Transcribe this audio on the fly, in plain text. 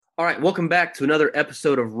All right, welcome back to another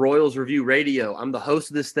episode of Royals Review Radio. I'm the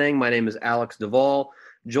host of this thing. My name is Alex Duvall,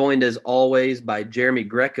 joined as always by Jeremy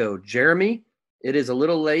Greco. Jeremy, it is a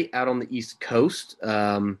little late out on the East Coast.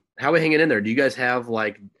 How are we hanging in there? Do you guys have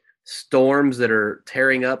like storms that are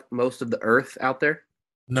tearing up most of the earth out there?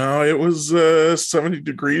 No, it was 70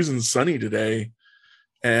 degrees and sunny today.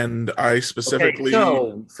 And I Okay, specifically,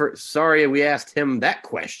 so sorry we asked him that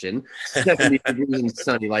question. 70 degrees and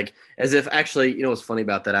sunny, like as if actually, you know what's funny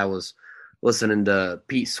about that? I was listening to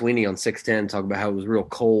Pete Sweeney on 610 talk about how it was real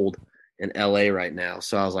cold in LA right now.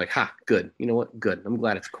 So I was like, good. You know what? Good. I'm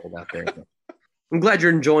glad it's cold out there. I'm glad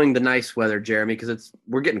you're enjoying the nice weather, Jeremy, because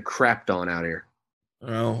we're getting crapped on out here.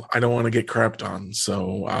 well, I don't want to get crapped on,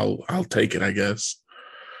 so I'll take it, I guess.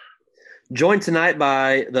 Joined tonight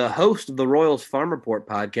by the host of the Royals Farm Report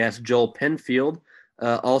podcast, Joel Penfield.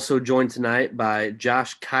 Also joined tonight by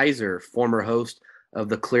Josh Kaiser, former host of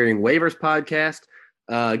the Clearing Waivers podcast.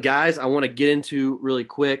 Guys, I want to get into really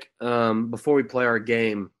quick before we play our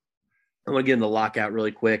game. I want to get in the lockout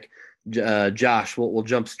really quick. Josh, we'll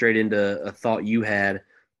jump straight into a thought you had.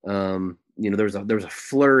 There was a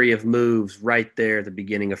flurry of moves right there at the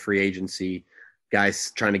beginning of free agency.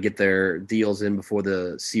 Guys trying to get their deals in before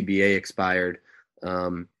the CBA expired.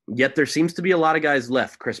 Yet there seems to be a lot of guys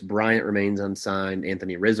left. Chris Bryant remains unsigned.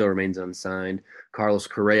 Anthony Rizzo remains unsigned. Carlos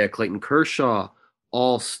Correa, Clayton Kershaw,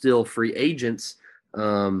 all still free agents.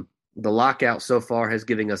 The lockout so far has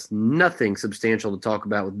given us nothing substantial to talk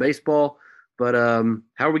about with baseball. But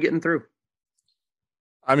how are we getting through?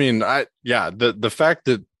 I mean, the fact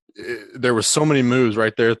that there was so many moves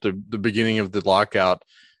right there at the beginning of the lockout,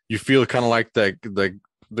 you feel kind of like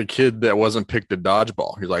the kid that wasn't picked at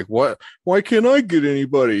dodgeball. He's like, what? Why can't I get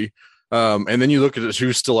anybody? And then you look at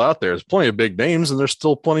who's still out there. There's plenty of big names, and there's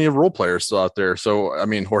still plenty of role players still out there. So, I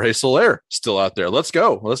mean, Jorge Soler still out there. Let's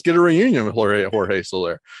go. Let's get a reunion with Jorge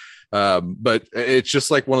Soler. But it's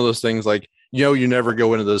just like one of those things like, you never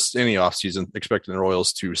go into any offseason expecting the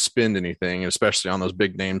Royals to spend anything, especially on those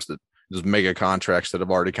big names, those mega contracts that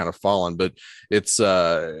have already kind of fallen. But it's,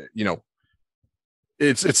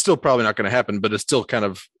 it's still probably not going to happen, but it's still kind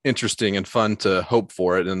of interesting and fun to hope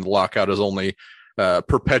for it. And the lockout has only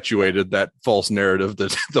perpetuated that false narrative,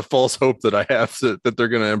 that the false hope that I have that they're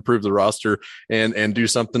going to improve the roster and do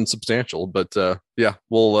something substantial. But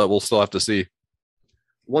we'll still have to see.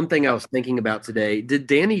 One thing I was thinking about today, did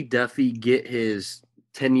Danny Duffy get his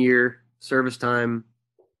 10-year service time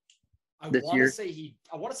this year?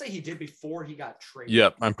 I want to say he did before he got traded.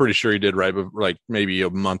 Yep, I'm pretty sure he did, right? Like maybe a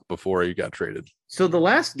month before he got traded. So the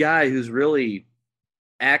last guy who's really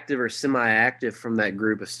active or semi-active from that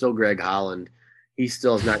group is still Greg Holland. He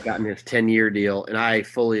still has not gotten his 10-year deal, and I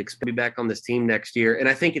fully expect to be back on this team next year. And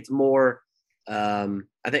I think it's more I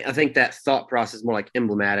think that thought process is more like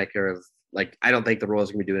emblematic or of like, I don't think the Royals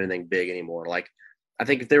are going to be doing anything big anymore. Like, I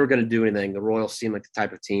think if they were going to do anything, the Royals seem like the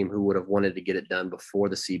type of team who would have wanted to get it done before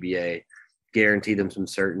the CBA, guarantee them some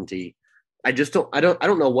certainty. I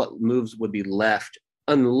don't know what moves would be left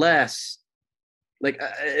unless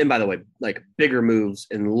and by the way, like bigger moves,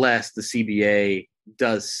 unless the CBA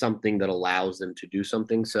does something that allows them to do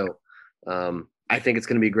something. So I think it's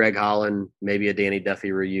going to be Greg Holland, maybe a Danny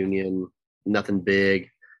Duffy reunion, nothing big.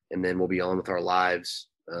 And then we'll be on with our lives.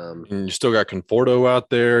 And you still got Conforto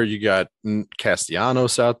out there. You got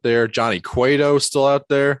Castellanos out there. Johnny Cueto still out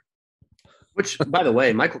there. Which, by the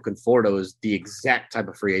way, Michael Conforto is the exact type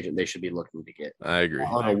of free agent they should be looking to get. I agree.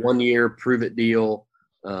 On a 1-year prove-it deal.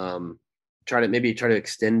 Try to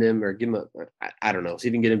extend him or give him I don't know. See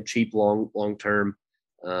if you can get him cheap long term.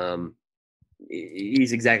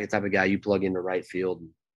 He's exactly the type of guy you plug into right field. And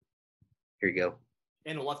here you go.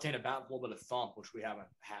 And a left-handed bat with a little bit of thump, which we haven't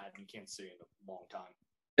had in Kansas City in a long time.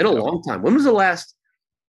 In a long time. When was the last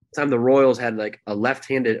time the Royals had like a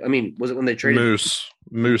left-handed? I mean, was it when they traded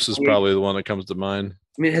Moose is probably the one that comes to mind.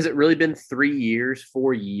 I mean, has it really bin 3 years,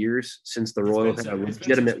 4 years since the Royals had a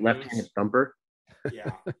legitimate left-handed thumper?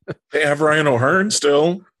 Yeah. They have Ryan O'Hearn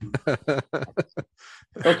still.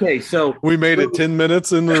 Okay, so we made it 10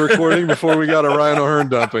 minutes in the recording before we got a Ryan O'Hearn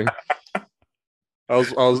dumping.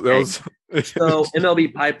 So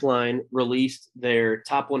MLB Pipeline released their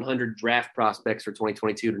top 100 draft prospects for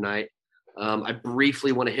 2022 tonight. I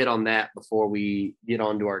briefly want to hit on that before we get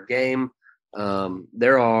on to our game.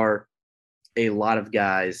 There are a lot of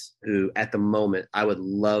guys who, at the moment, I would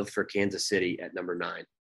love for Kansas City at number 9.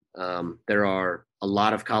 There are a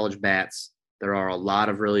lot of college bats. There are a lot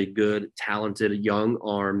of really good, talented young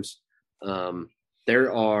arms.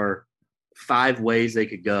 There are 5 ways they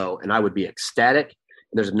could go, and I would be ecstatic.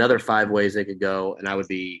 There's another 5 ways they could go, and I would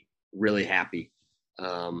be really happy.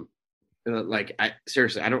 I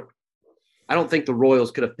I don't think the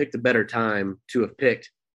Royals could have picked a better time to have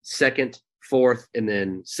picked 2nd, 4th, and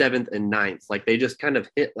then 7th and 9th. Like they just kind of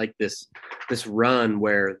hit like this run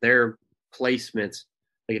where their placements,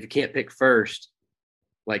 like if you can't pick first,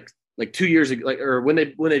 like 2 years ago, or when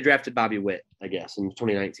they drafted Bobby Witt, I guess in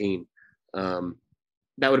 2019,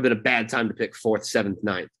 that would have been a bad time to pick 4th, 7th,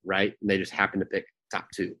 9th, right? And they just happened to pick top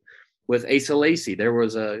 2. With Asa Lacy, there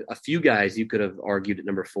was a few guys you could have argued at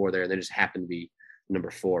number 4 there, and they just happened to be number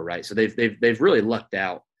 4, right? So they've really lucked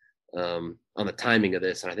out on the timing of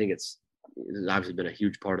this, and I think it's obviously been a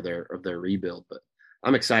huge part of their rebuild. But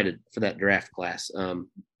I'm excited for that draft class.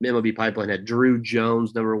 MLB Pipeline had Drew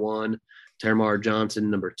Jones number 1, Termar Johnson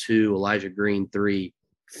number 2, Elijah Green 3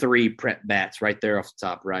 prep bats right there off the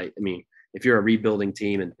top right. I mean, if you're a rebuilding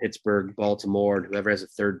team in Pittsburgh, Baltimore, and whoever has a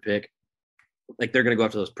 3rd pick, like they're going to go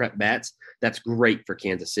after those prep bats. That's great for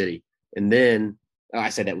Kansas City. And then I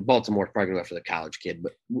said that Baltimore's probably going to go after the college kid.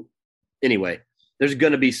 But anyway, there's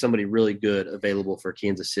going to be somebody really good available for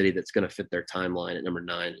Kansas City that's going to fit their timeline at number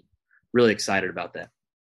 9. Really excited about that.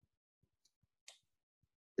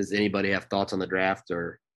 Does anybody have thoughts on the draft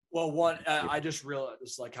or? Well, I just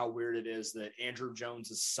realized like how weird it is that Andrew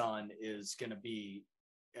Jones's son is going to be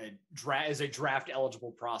a draft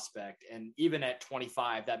eligible prospect, and even at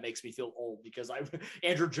 25 that makes me feel old because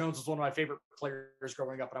Andrew Jones was one of my favorite players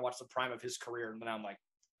growing up, and I watched the prime of his career, and then I'm like,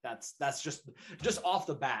 that's just off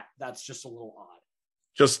the bat, that's just a little odd.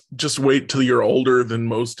 Just wait till you're older than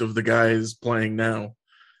most of the guys playing now,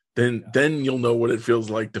 then you'll know what it feels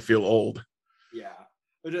like to feel old. Yeah.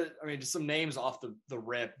 But I mean, just some names off the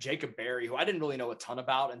rip. Jacob Berry, who I didn't really know a ton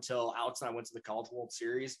about until Alex and I went to the College World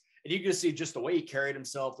Series. And you can see just the way he carried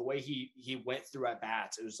himself, the way he went through at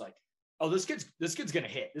bats. It was like, oh, this kid's going to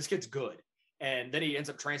hit. This kid's good. And then he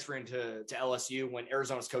ends up transferring to LSU when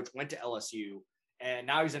Arizona's coach went to LSU. And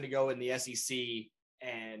now he's going to go in the SEC.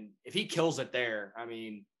 And if he kills it there, I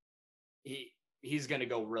mean, he's going to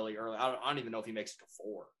go really early. I don't even know if he makes it to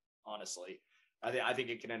 4, honestly. I think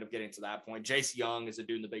it can end up getting to that point. Jace Young is a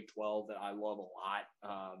dude in the Big 12 that I love a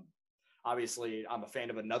lot. Obviously, I'm a fan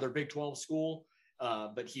of another Big 12 school,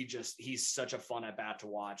 but he's such a fun at bat to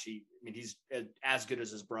watch. He's as good as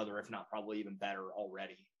his brother, if not probably even better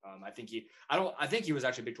already. I think he was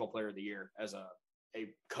actually Big 12 Player of the Year as a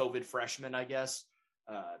COVID freshman, I guess.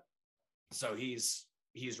 So he's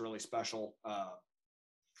really special.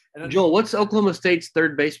 And then, Joel, what's Oklahoma State's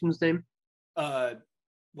 3rd baseman's name?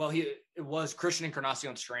 Well, it was Christian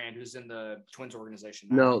Encarnacion Strand, who's in the Twins organization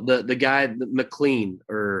No, now. the guy, McLean,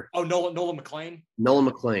 or Nolan McLean. Nolan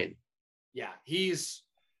McLean. Yeah, he's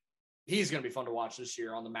going to be fun to watch this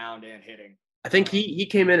year on the mound and hitting. I think he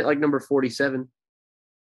came in at like number 47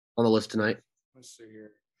 on the list tonight. Let's see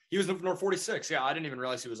here. He was number 46. Yeah, I didn't even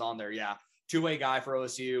realize he was on there. Yeah, 2-way guy for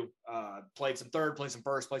OSU. Played some 3rd, played some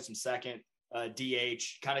 1st, played some 2nd. DH,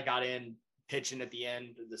 kind of got in pitching at the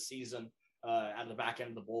end of the season. Out of the back end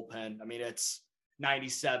of the bullpen. I mean, it's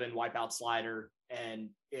 97 wipeout slider, and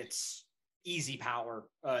it's easy power.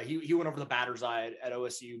 He went over the batter's eye at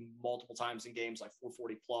OSU multiple times in games, like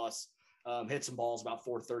 440 plus. Hit some balls about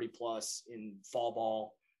 430 plus in fall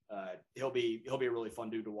ball. He'll be a really fun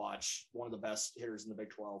dude to watch. One of the best hitters in the Big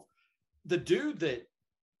 12. The dude that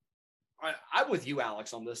I'm with you,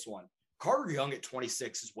 Alex, on this one. Carter Young at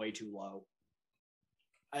 26 is way too low.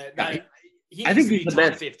 I think he's the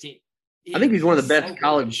best 15. I think he's one of the best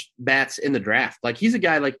college bats in the draft. Like, he's a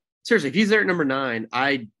guy, like, seriously, if he's there at number 9,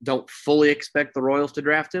 I don't fully expect the Royals to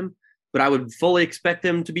draft him, but I would fully expect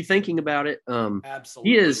them to be thinking about it.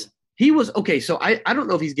 Absolutely. He was okay. So I don't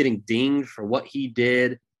know if he's getting dinged for what he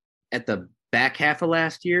did at the back half of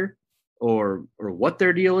last year or what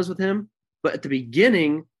their deal is with him. But at the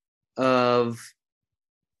beginning of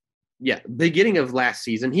last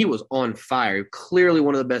season, he was on fire. Clearly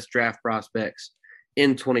one of the best draft prospects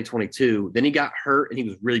in 2022. Then he got hurt and he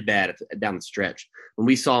was really bad down the stretch. When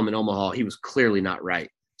we saw him in Omaha, he was clearly not right.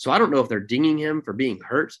 So I don't know if they're dinging him for being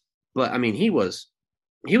hurt, but I mean, he was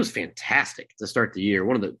fantastic to start the year.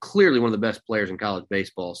 Clearly one of the best players in college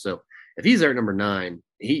baseball. So if he's there at number 9,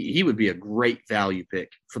 he would be a great value pick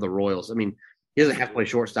for the Royals. I mean, he doesn't have to play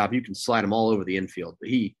shortstop. You can slide him all over the infield, but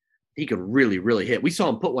he could really, really hit. We saw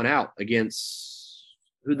him put one out against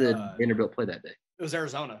who did Vanderbilt play that day? It was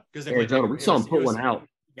Arizona because we saw him put one out.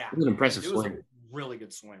 Yeah, it was an impressive swing. It was a really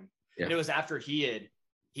good swing. Yeah. And it was after he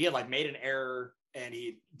had like made an error and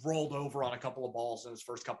he rolled over on a couple of balls in his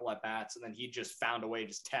first couple at bats, and then he just found a way,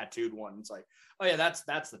 just tattooed one. It's like, oh yeah, that's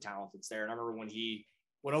the talent that's there. And I remember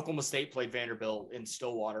when Oklahoma State played Vanderbilt in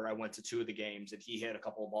Stillwater, I went to 2 of the games and he hit a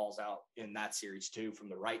couple of balls out in that series too from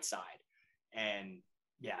the right side. And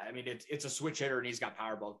yeah, I mean it's a switch hitter and he's got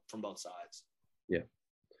power from both sides. Yeah.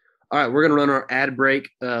 All right, we're going to run our ad break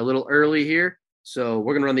a little early here. So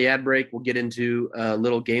we're going to run the ad break. We'll get into a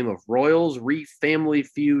little game of Royals Family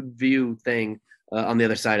Feud view thing on the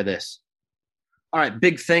other side of this. All right,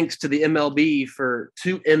 big thanks to the MLB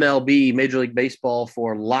to MLB, Major League Baseball,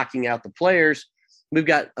 for locking out the players. We've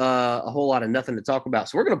got a whole lot of nothing to talk about.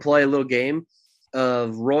 So we're going to play a little game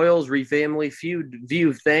of Royals Family Feud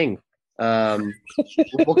view thing.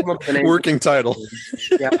 We'll come up with the name. Working title.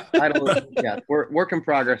 Yeah, title. Yeah, we're work in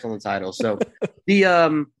progress on the title. So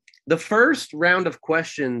the first round of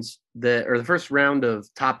questions the first round of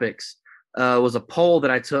topics was a poll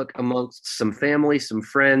that I took amongst some family, some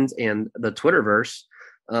friends, and the Twitterverse.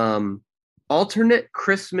 Alternate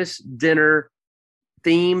Christmas dinner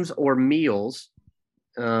themes or meals,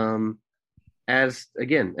 as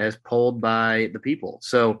polled by the people.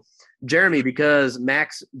 So, Jeremy, because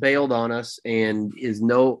Max bailed on us and is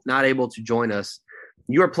not able to join us,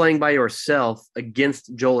 you are playing by yourself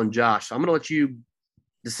against Joel and Josh. So I'm going to let you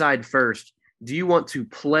decide first. Do you want to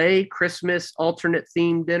play Christmas alternate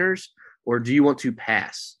themed dinners, or do you want to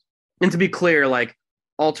pass? And to be clear, like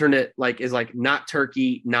alternate, like is like not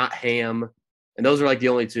turkey, not ham, and those are like the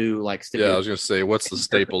only two like. Yeah, I was gonna say, what's the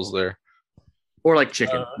staples there? Or like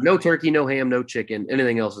chicken, no turkey, no ham, no chicken.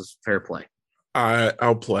 Anything else is fair play.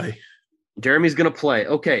 I'll play. Jeremy's gonna play.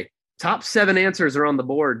 Okay, top 7 answers are on the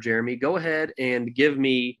board. Jeremy, go ahead and give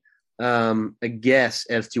me a guess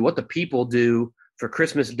as to what the people do for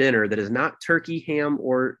Christmas dinner that is not turkey, ham,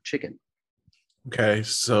 or chicken. Okay,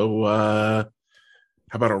 so how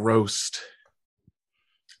about a roast?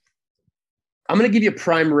 I'm going to give you a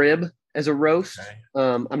prime rib as a roast.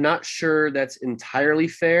 Okay. I'm not sure that's entirely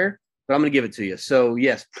fair, but I'm going to give it to you. So,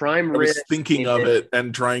 yes, prime rib. I was thinking of it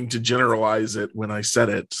and trying to generalize it when I said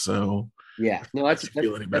it. So, yeah, no, that's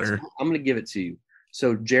feel any better. I'm going to give it to you.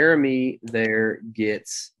 So, Jeremy there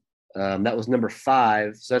gets that was number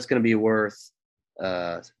 5. So, that's going to be worth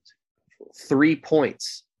 3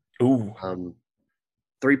 points. Ooh.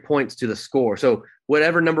 3 points to the score. So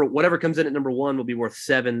whatever comes in at number 1 will be worth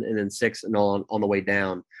 7, and then 6 and all on the way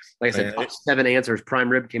down. Like I said, top 7 answers. Prime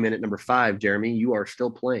rib came in at number 5. Jeremy, you are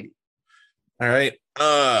still playing. All right.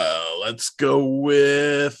 Let's go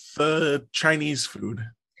with Chinese food.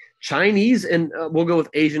 Chinese, and we'll go with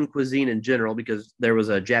Asian cuisine in general because there was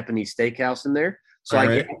a Japanese steakhouse in there. So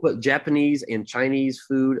I put Japanese and Chinese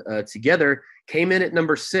food together. Came in at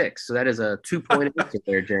number 6, so that is a 2-point answer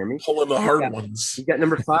there, Jeremy. Pulling the hard ones. You got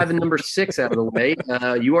number 5 and number 6 out of the way.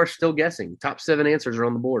 You are still guessing. Top 7 answers are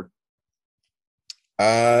on the board.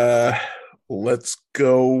 Let's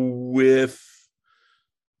go with.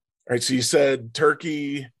 All right, so you said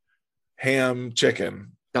turkey, ham,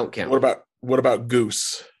 chicken. Don't count. What about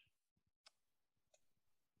goose?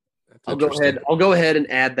 I'll go ahead and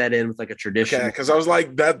add that in with like a tradition. Okay, because I was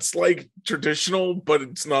like, that's like traditional, but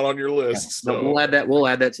it's not on your list. Yeah. So. No, we'll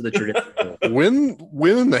add that to the tradition. When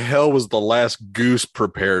in the hell was the last goose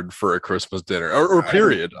prepared for a Christmas dinner, or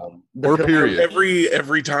period, period?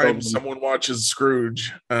 Every time someone watches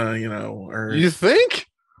Scrooge, or you think?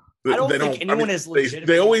 I don't think anyone is legitimate.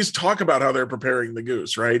 They always talk about how they're preparing the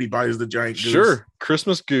goose, right? He buys the giant goose. Sure,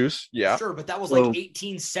 Christmas goose. Yeah, sure, but that was like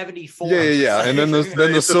 1874. Yeah. And then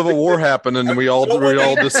the Civil War happened, and we all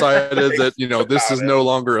decided that this is no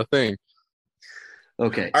longer a thing.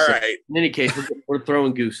 Okay. All right. In any case, we're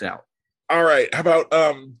throwing goose out. All right. How about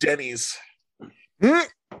Denny's? No,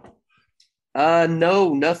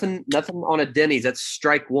 nothing on a Denny's. That's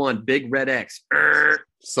strike 1. Big red X.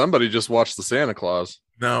 Somebody just watched the Santa Claus.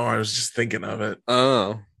 No, I was just thinking of it.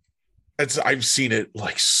 Oh, I've seen it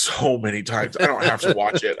like so many times. I don't have to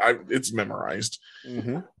watch it. It's memorized.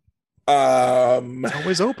 Mm-hmm. It's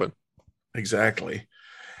always open. Exactly.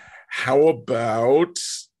 How about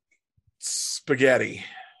spaghetti?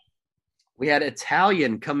 We had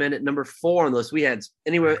Italian come in at number 4 on the list. We had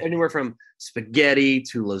anywhere from spaghetti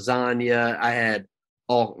to lasagna. I had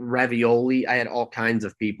all ravioli. I had all kinds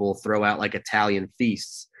of people throw out like Italian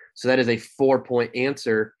feasts. So that is a 4-point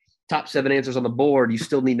answer. Top 7 answers on the board. You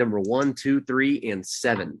still need number 1, 2, 3, and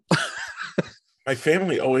 7. My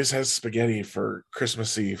family always has spaghetti for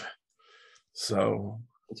Christmas Eve. So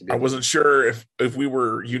I wasn't sure if we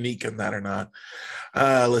were unique in that or not.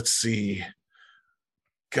 Let's see.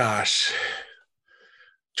 Gosh. I'm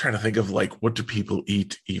trying to think of like, what do people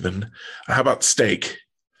eat even? How about steak?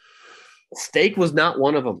 Steak was not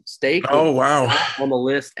one of them. Steak was not on the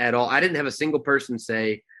list at all. I didn't have a single person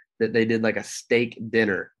say that they did like a steak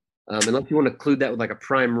dinner. Unless you want to include that with like a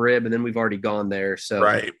prime rib, and then we've already gone there. So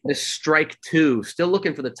right. This strike 2. Still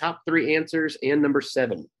looking for the top 3 answers and number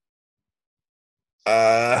 7.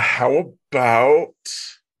 How about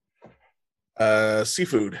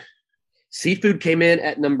seafood? Seafood came in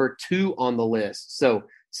at number 2 on the list. So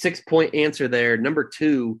 6-point answer there. Number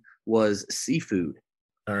 2 was seafood.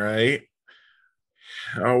 All right.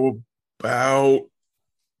 How about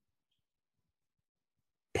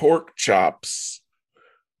pork chops?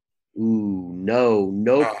 Ooh, no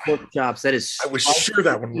pork chops. That is. I was sure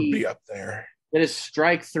that one would be up there. That is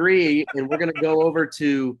strike 3, and we're going to go over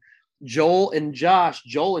to Joel and Josh.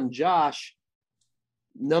 Joel and Josh,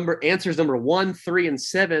 answers number 1, 3, and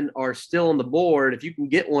 7 are still on the board. If you can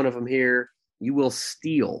get one of them here, you will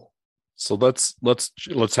steal. So let's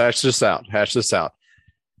hash this out.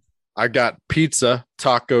 I got pizza,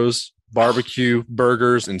 tacos, barbecue,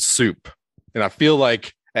 burgers, and soup. And I feel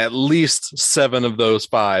like at least 7 of those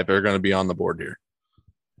 5 are going to be on the board here.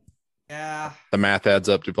 Yeah. The math adds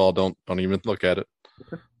up. Duval, don't even look at it.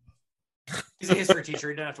 He's a history teacher.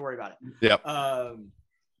 He doesn't have to worry about it. Yep. Oh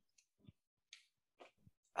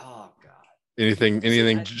God.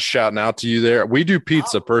 Anything shouting out to you there? We do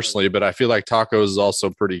pizza personally, but I feel like tacos is also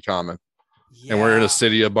pretty common. Yeah. And we're in a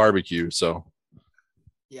city of barbecue, so.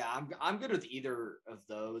 Yeah, I'm good with either of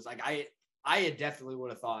those. Like I definitely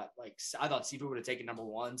would have thought, like, I thought seafood would have taken number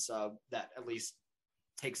 1, so that at least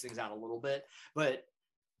takes things out a little bit. But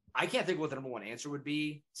I can't think what the number 1 answer would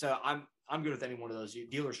be. So I'm good with any one of those.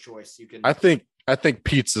 Dealer's choice. You can. I think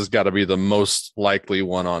pizza's got to be the most likely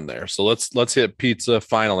one on there. So let's hit pizza.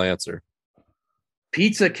 Final answer.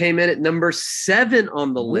 Pizza came in at number 7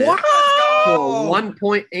 on the list. Wow! So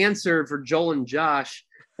 1-point answer for Joel and Josh.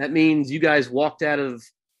 That means you guys walked out of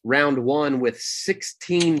round 1 with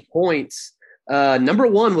 16 points. Number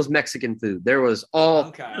 1 was Mexican food. There was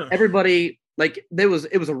everybody, like, it was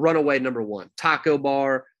a runaway number 1. Taco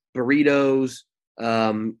bar, burritos.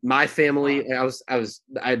 My family,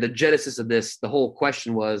 the genesis of this, the whole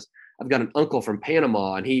question was, I've got an uncle from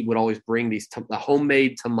Panama, and he would always bring the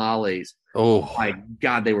homemade tamales. Oh my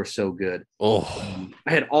God, they were so good. Oh,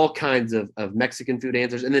 I had all kinds of Mexican food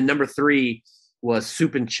answers. And then number 3 was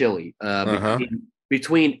soup and chili.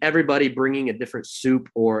 Between everybody bringing a different soup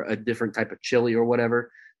or a different type of chili or whatever,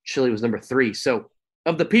 chili was number 3. So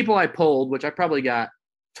of the people I polled, which I probably got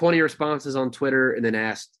 20 responses on Twitter and then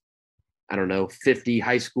asked, 50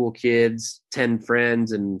 high school kids, 10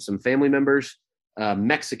 friends, and some family members.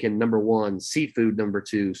 Mexican, number 1, seafood, number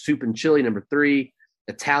 2, soup and chili, number 3,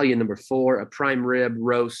 Italian, number 4, a prime rib,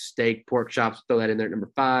 roast, steak, pork chops, throw that in there at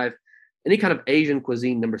number 5, any kind of Asian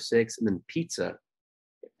cuisine, number 6, and then pizza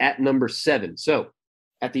at number 7. So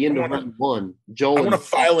at the end of round 1, Joel. I want to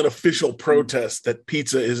file an official protest that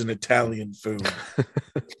pizza is an Italian food.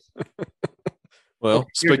 Well,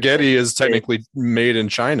 spaghetti is technically made in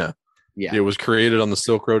China. Yeah, it was created on the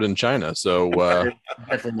Silk Road in China. So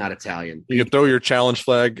definitely not Italian. You can throw your challenge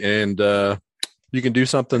flag, and you can do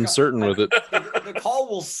something certain with it. The call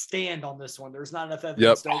will stand on this one. There's not enough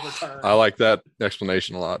evidence to overturn. I like that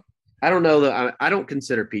explanation a lot. I don't know that I don't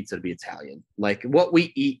consider pizza to be Italian. Like, what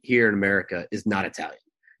we eat here in America is not Italian.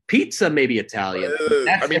 Pizza may be Italian.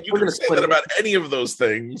 I mean, you can say that about any of those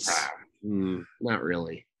things. Not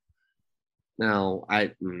really. No,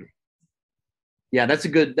 yeah,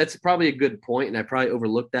 that's probably a good point, and I probably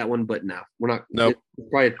overlooked that one, but no, we're not. Nope.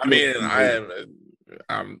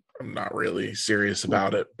 I'm not really serious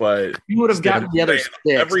about it, but you would have gotten the other six.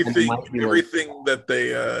 Everything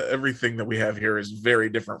that we have here is very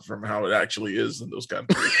different from how it actually is in those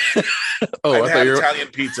countries. I've had Italian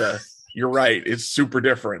pizza. You're right; it's super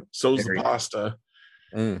different. So's the pasta,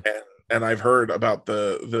 and I've heard about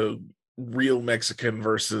the real Mexican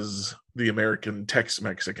versus the American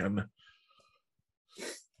Tex-Mexican.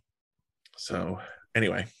 So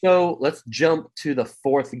anyway. So let's jump to the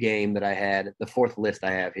 4th game that I had, the 4th list I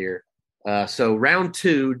have here. So round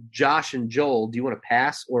 2, Josh and Joel, do you want to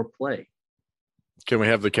pass or play? Can we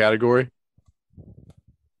have the category?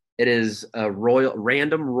 It is a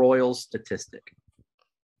random royal statistic.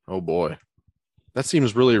 Oh boy. That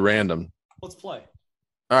seems really random. Let's play.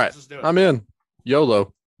 All right. I'm in.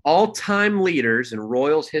 YOLO. All-time leaders in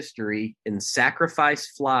Royals history in sacrifice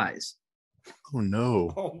flies. Oh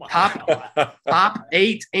no! Oh my top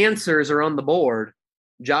 8 answers are on the board.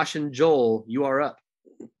 Josh and Joel, you are up.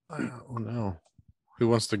 Oh no! Who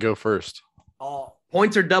wants to go first?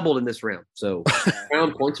 Points are doubled in this round, so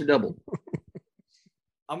round points are doubled.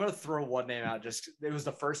 I'm gonna throw one name out. Just it was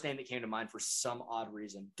the first name that came to mind for some odd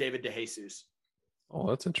reason. David DeJesus. Oh,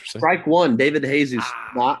 that's interesting. Strike 1. David DeJesus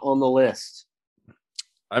not on the list.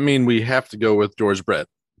 I mean, we have to go with George Brett.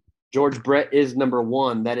 George Brett is number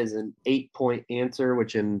 1. That is an 8-point answer,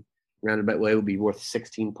 which in roundabout way would be worth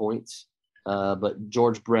 16 points. But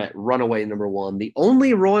George Brett, runaway number 1. The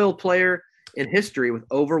only Royal player in history with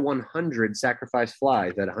over 100 sacrifice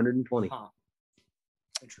flies at 120. Huh.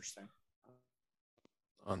 Interesting.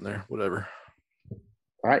 on there. Whatever.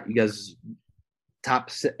 All right, you guys,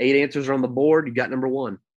 top 8 answers are on the board. You got number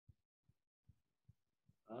 1.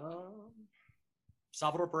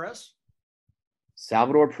 Salvador Perez.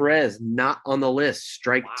 Salvador Perez, not on the list.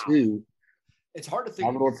 Strike 2. It's hard to think.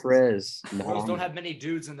 Salvador Perez. Royals don't have many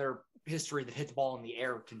dudes in their history that hit the ball in the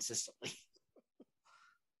air consistently.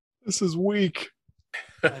 This is weak.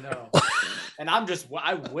 I know. And I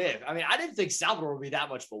whiff. I mean, I didn't think Salvador would be that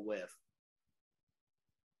much of a whiff.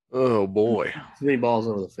 Oh, boy. Too many balls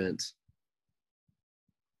over the fence.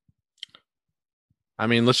 I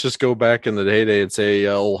mean, let's just go back in the heyday and say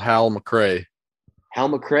old Hal McRae. Hal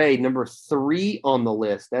McRae, number 3 on the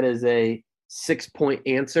list. That is a 6-point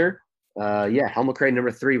answer. Hal McRae,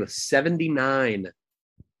 number 3, with 79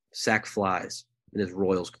 sac flies in his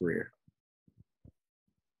Royals career.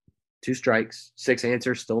 2 strikes, 6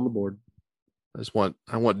 answers, still on the board.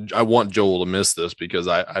 I want Joel to miss this because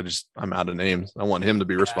I'm out of names. I want him to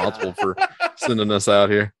be responsible for sending us out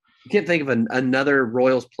here. You can't think of another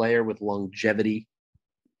Royals player with longevity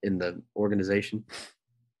in the organization.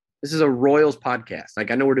 This is a Royals podcast.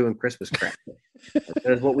 Like, I know we're doing Christmas crap.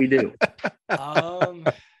 That is what we do.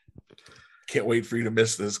 Can't wait for you to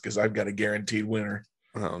miss this because I've got a guaranteed winner.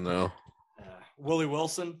 Oh, no. Willie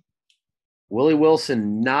Wilson. Willie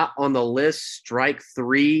Wilson, not on the list. Strike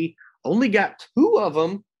 3. Only got 2 of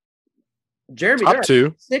them. Jeremy, top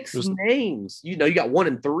 2. 6 names. You got 1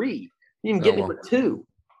 and 3. You can get it with 2.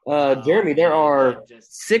 Oh, Jeremy, there are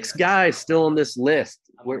 6 guys still on this list.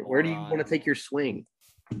 Where do you want to take your swing?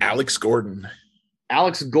 Alex Gordon.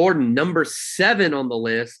 Alex Gordon, number 7 on the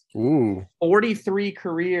list. Ooh. 43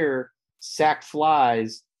 career sack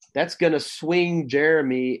flies. That's going to swing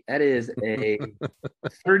Jeremy. That is a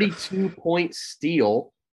 32-point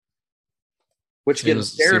steal, which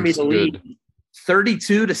gives Jeremy the lead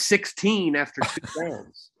 32-16 after 2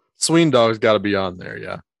 rounds. Swing Dog's got to be on there,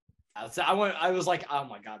 yeah. I was like, oh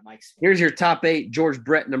my God, Mike's. Here's your top 8. George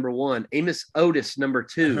Brett, number 1. Amos Otis, number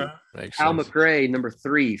 2. Al McRae, number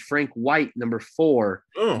 3. Frank White, number 4.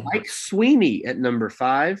 Oh. Mike Sweeney at number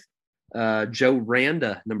 5. Joe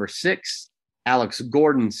Randa, number 6. Alex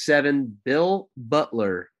Gordon, 7. Bill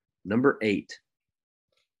Butler, number 8.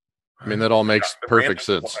 I mean, that all makes perfect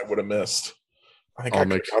sense. I would have missed. I think I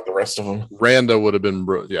could have got the rest of them. Randa would have been,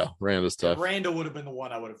 Randa's tough. Randa would have been the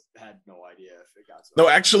one I would have had no idea if it got. No,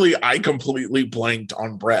 actually, I completely blanked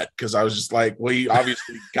on Brett because I was just like, well, he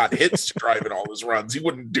obviously got hits to drive in all his runs. He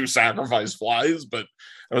wouldn't do sacrifice flies, but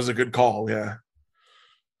that was a good call. Yeah.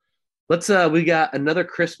 Let's. We got another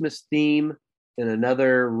Christmas theme and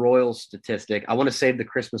another Royals statistic. I want to save the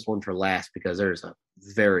Christmas one for last because there's a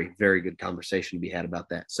very, very good conversation to be had about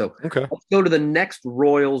that. So Let's go to the next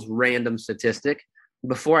Royals random statistic.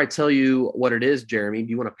 Before I tell you what it is, Jeremy, do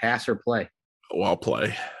you want to pass or play? Oh, I'll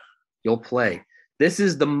play. You'll play. This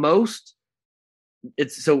is the most.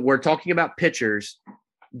 So we're talking about pitchers.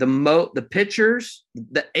 The pitchers,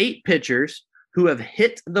 the 8 pitchers who have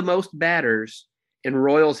hit the most batters in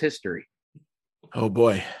Royals history. Oh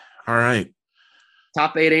boy! All right.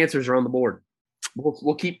 Top 8 answers are on the board.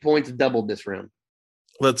 We'll keep points doubled this round.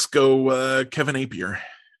 Let's go Kevin Appier.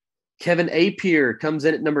 Kevin Appier comes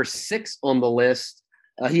in at number 6 on the list.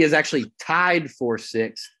 He is actually tied for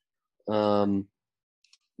 6th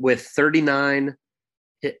with 39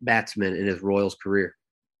 hit batsmen in his Royals career.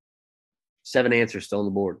 7 answers still on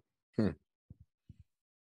the board.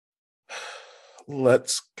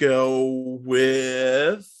 Let's go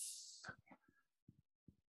with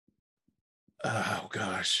oh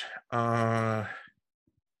gosh.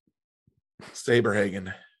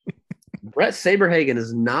 Saberhagen. Brett Saberhagen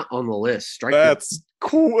is not on the list. That's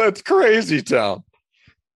cool. That's crazy town.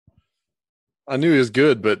 I knew he was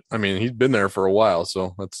good, but I mean, he's been there for a while,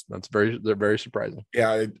 so they're very surprising.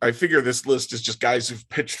 Yeah, I figure this list is just guys who've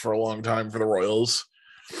pitched for a long time for the Royals.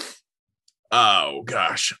 Oh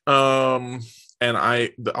gosh. And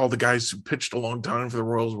all the guys who pitched a long time for the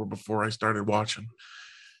Royals were before I started watching.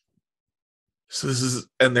 So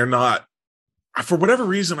they're not, for whatever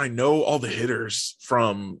reason, I know all the hitters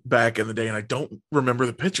from back in the day, and I don't remember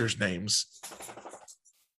the pitchers' names.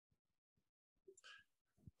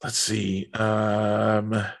 Let's see.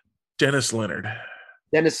 Dennis Leonard.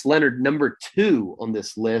 Dennis Leonard, number 2 on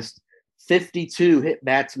this list. 52 hit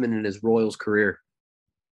batsmen in his Royals career.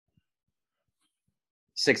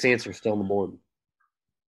 6 answers still on the board.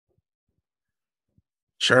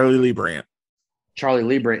 Charlie Lee Brandt. Charlie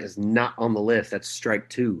Lee Brandt is not on the list. That's strike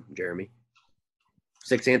 2, Jeremy.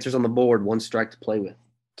 6 answers on the board, 1 strike to play with.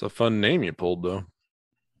 It's a fun name you pulled, though.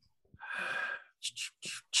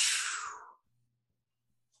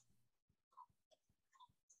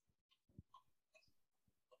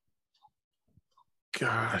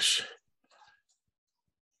 Gosh.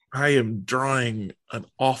 I am drawing an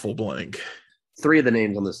awful blank. 3 of the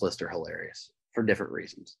names on this list are hilarious for different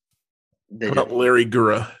reasons. How about Larry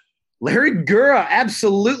Gura? Larry Gura,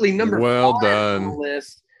 absolutely number 5 done on the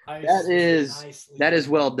list. That is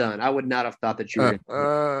well done. I would not have thought that you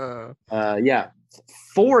were.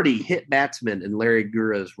 40 hit batsmen in Larry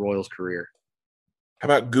Gura's Royals career. How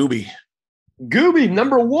about Gooby? Gooby,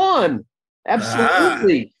 number 1.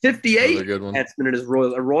 Absolutely. 58 batsmen in his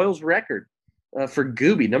Royals record for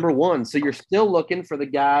Gooby, number 1. So you're still looking for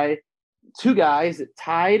the 2 guys that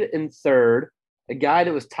tied in 3rd, a guy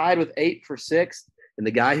that was tied with 8 for 6th, and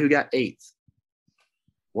the guy who got 8th.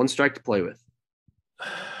 1 strike to play with.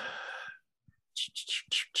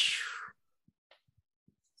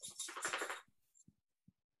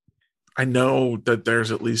 I know that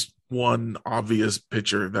there's at least one obvious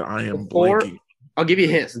pitcher that I am blanking. I'll give you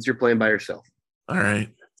a hint since you're playing by yourself. All right.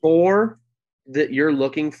 4 that you're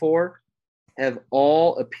looking for have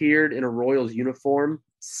all appeared in a Royals uniform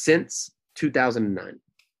since 2009.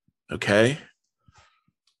 Okay.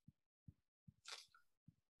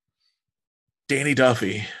 Danny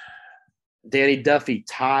Duffy. Danny Duffy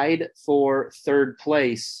tied for 3rd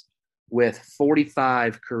place with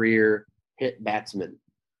 45 career hit batsmen.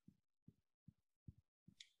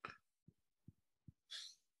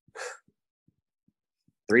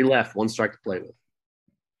 Three left, 1 strike to play with.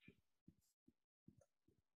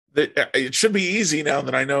 It should be easy now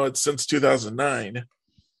that I know it's since 2009,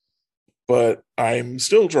 but I'm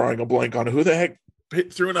still drawing a blank on who the heck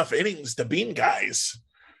threw enough innings to beat guys.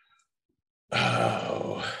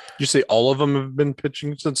 Oh. You say all of them have been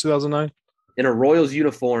pitching since 2009? In a Royals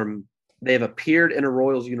uniform, they have appeared in a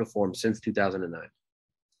Royals uniform since 2009. A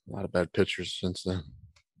lot of bad pitchers since then.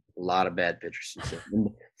 A lot of bad pitchers since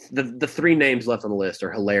then. The 3 names left on the list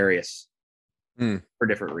are hilarious for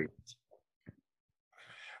different reasons.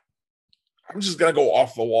 I'm just going to go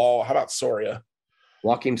off the wall. How about Soria?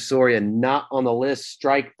 Joakim Soria not on the list.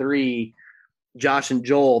 Strike 3. Josh and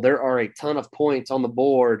Joel, there are a ton of points on the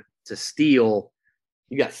board to steal.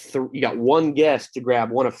 You got 1 guess to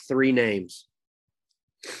grab one of 3 names.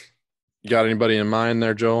 You got anybody in mind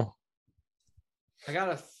there, Joel? I got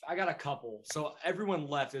a couple. So everyone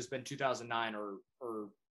left has been 2009 or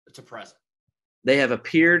to present. They have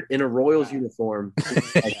appeared in a Royals uniform.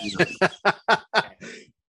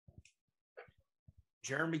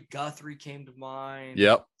 Jeremy Guthrie came to mind.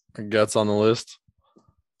 Yep, Guts on the list.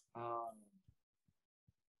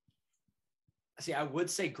 See, I would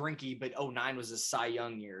say Greinke, but 09 was his Cy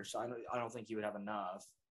Young year, so I don't think he would have enough.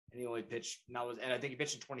 And he only pitched, and I think he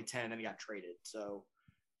pitched in 2010, and then he got traded. So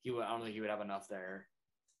I don't think he would have enough there.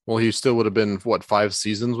 Well, he still would have been 5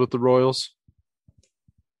 seasons with the Royals.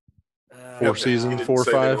 4 seasons, 4 or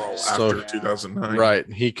 5. So 2009,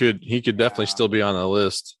 right? He could definitely still be on the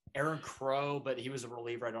list. Aaron Crow, but he was a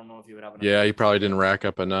reliever. I don't know if he would have enough. Yeah, he probably didn't rack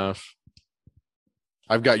up enough.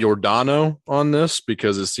 I've got Giordano on this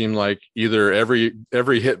because it seemed like either every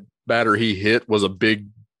hit batter he hit was a big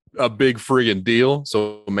friggin' deal.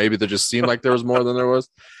 So maybe there just seemed like there was more than there was.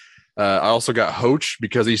 I also got Hoach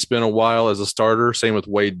because he spent a while as a starter. Same with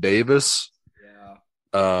Wade Davis. Yeah.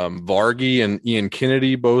 Vargy and Ian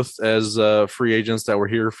Kennedy, both as free agents that were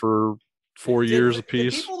here for 4 years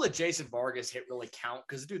apiece. The people that Jason Vargas hit really count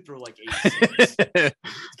because the dude threw like 86.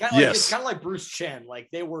 It's kind of like Bruce Chen. Like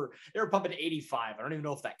they were pumping 85. I don't even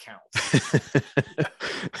know if that counts.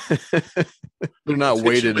 They're not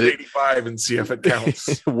weighted at 85 and see if it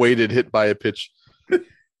counts. Weighted hit by a pitch.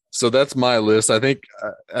 So that's my list. I think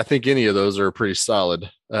any of those are pretty solid.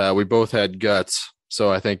 We both had Guts. So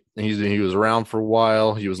I think he was around for a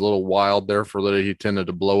while. He was a little wild there for a little. He tended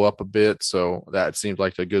to blow up a bit. So that seems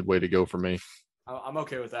like a good way to go for me. I'm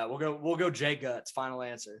okay with that. We'll go Jay Guts. Final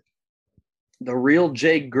answer. The real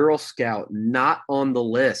Jay Girl Scout not on the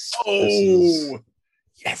list. Oh,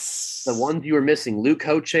 yes. The ones you were missing: Luke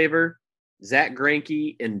Hochevar, Zach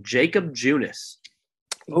Greinke, and Jacob Junis.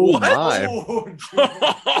 Oh my!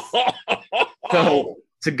 So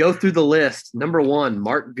to go through the list, number 1,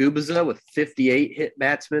 Mark Gubicza with 58 hit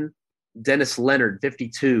batsmen, Dennis Leonard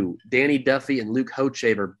 52, Danny Duffy and Luke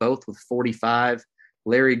Hochevar both with 45,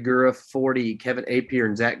 Larry Gura 40, Kevin Appier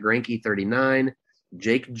and Zach Greinke 39,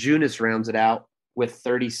 Jake Junis rounds it out with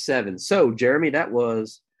 37. So Jeremy, that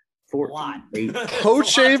was 14.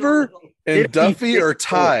 Hochevar and Duffy are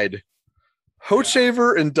tied.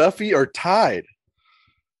 Hochevar and Duffy are tied.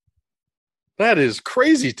 That is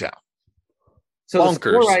crazy town. So the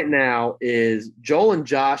score right now is Joel and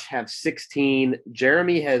Josh have 16.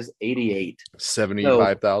 Jeremy has 88.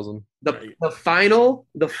 75,000. The final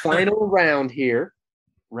round here,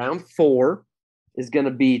 round 4, is going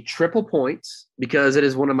to be triple points because it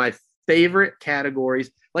is one of my favorite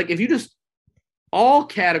categories. Like if you just all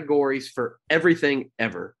categories for everything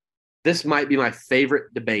ever, this might be my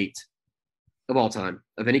favorite debate of all time,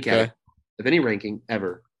 of any category, of any ranking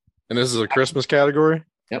ever. And this is a Christmas category?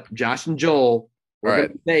 Yep. Josh and Joel, we're going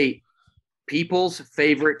to debate people's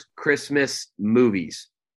favorite Christmas movies.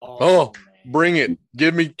 Oh, bring it.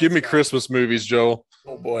 Give me Christmas movies, Joel.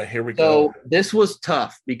 Oh boy, here we go. So this was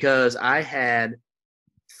tough because I had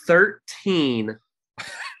 13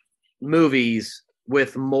 movies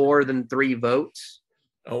with more than 3 votes.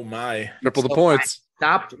 Oh my. Triple the points. I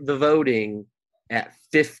stopped the voting at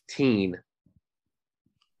 15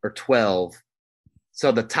 or 12.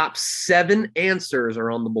 So the top 7 answers are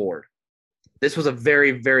on the board. This was a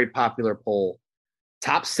very, very popular poll.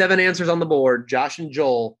 Top 7 answers on the board, Josh and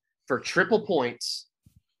Joel, for triple points.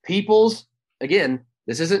 People's, again,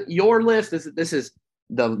 this isn't your list. This is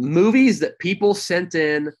the movies that people sent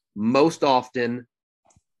in most often.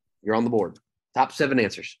 You're on the board. Top 7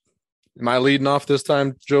 answers. Am I leading off this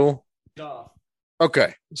time, Joel?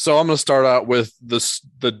 Okay, so I'm going to start out with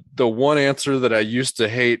the one answer that I used to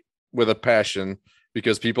hate with a passion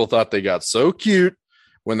because people thought they got so cute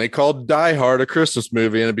when they called Die Hard a Christmas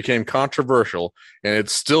movie and it became controversial, and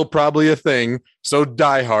it's still probably a thing. So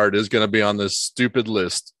Die Hard is going to be on this stupid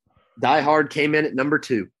list. Die Hard came in at number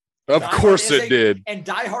 2. Of course it did. And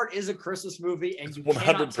Die Hard is a Christmas movie, and you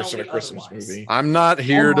 100% a Christmas movie. I'm not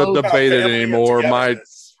here to debate it anymore.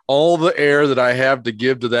 All the air that I have to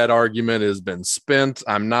give to that argument has been spent.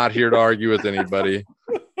 I'm not here to argue with anybody.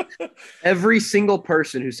 Every single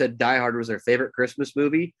person who said Die Hard was their favorite Christmas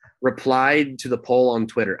movie replied to the poll on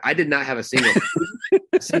Twitter. I did not have a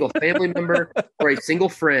single family member or a single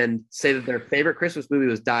friend say that their favorite Christmas movie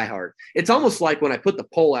was Die Hard. It's almost like when I put the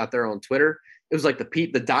poll out there on Twitter, it was like the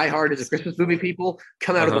Die Hard is a Christmas movie people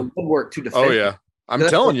come out of the woodwork to defend. Oh yeah, I'm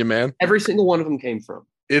telling you, man. Every single one of them came from.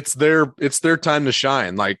 It's their time to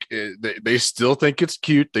shine. Like they still think it's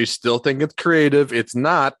cute. They still think it's creative. It's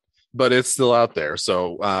not, but it's still out there.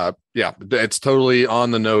 So yeah, it's totally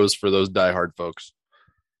on the nose for those Die Hard folks.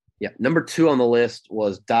 Yeah, number 2 on the list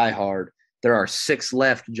was Die Hard. There are 6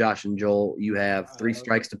 left, Josh and Joel. You have 3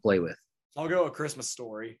 strikes to play with. I'll go A Christmas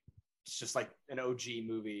Story. It's just like an OG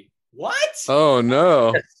movie. What? Oh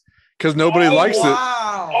no, because nobody likes it.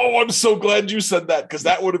 Oh, I'm so glad you said that because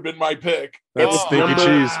that would have been my pick. That's stinky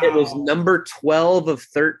cheese. It was number 12 of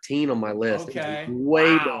 13 on my list. Okay,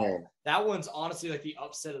 way down. That one's honestly like the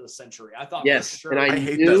upset of the century. I thought, yes, for sure. And I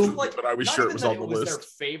hate knew, that, but I was sure it was on the list. Their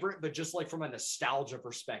favorite, but just like from a nostalgia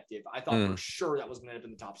perspective, I thought for sure that was going to end up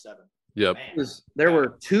in the top 7. Yep. There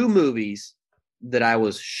were 2 movies that I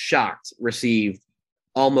was shocked received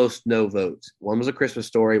almost no votes. One was A Christmas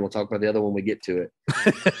Story. We'll talk about the other one when we get to it.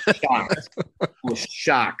 Shocked. I was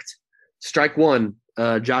shocked. Strike 1.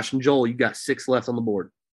 Josh and Joel, you got 6 left on the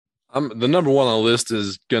board. The number 1 on the list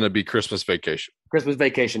is going to be Christmas Vacation. Christmas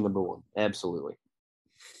Vacation, number 1. Absolutely.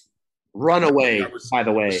 Runaway, by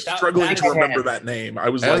the way. Struggling to remember that name. I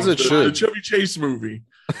was as like, it should. The Chevy Chase movie.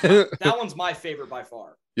 That one's my favorite by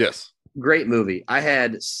far. Yes. Great movie. I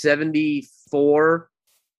had 74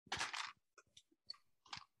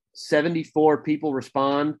 people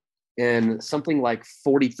respond, and something like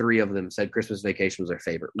 43 of them said Christmas Vacation was their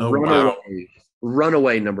favorite. Oh,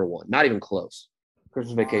 Runaway, number 1. Not even close.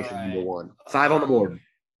 Christmas Vacation, number 1. 5 on the board.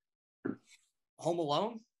 Home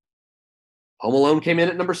Alone? Home Alone came in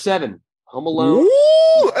at number 7. Home Alone.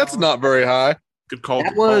 Ooh, that's not very high. Good call.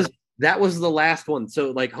 That was the last one. So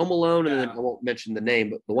like Home Alone, and then I won't mention the name,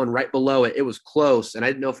 but the one right below it, it was close, and I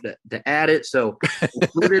didn't know if to add it. So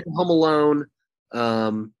included Home Alone,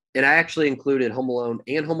 and I actually included Home Alone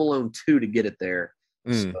and Home Alone 2 to get it there.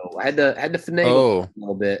 So I had to finagle a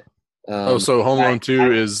little bit. So Home Alone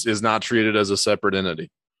 2 is not treated as a separate entity.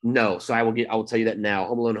 No, so I will tell you that now.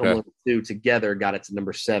 Home Alone, Home Alone 2 together got it to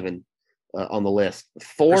number 7 on the list.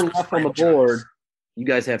 4 Christmas left on the board. You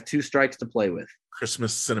guys have 2 strikes to play with.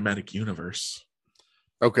 Christmas Cinematic Universe.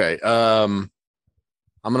 Okay. I'm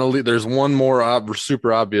gonna leave. There's one more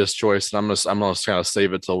super obvious choice, and I'm gonna kind of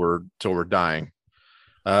save it till we're dying.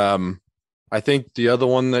 I think the other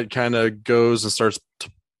one that kind of goes and starts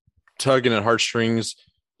tugging at heartstrings,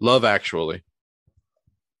 Love Actually.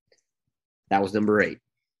 That was number 8.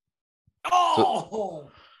 Oh.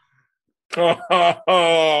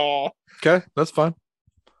 Okay, that's fine.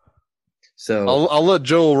 So I'll let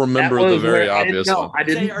Joel remember the very obvious one. I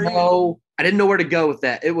didn't know where to go with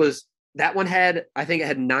that. That one had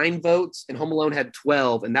 9 votes, and Home Alone had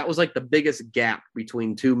 12, and that was like the biggest gap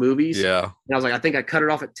between 2 movies. Yeah. And I was like, I think I cut it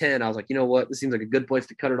off at 10. I was like, you know what? This seems like a good place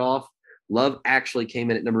to cut it off. Love Actually came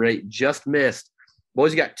in at number 8, just missed.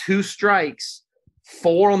 Boys, you got 2 strikes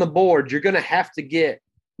 4 on the board, you're going to have to get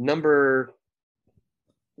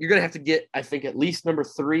I think, at least number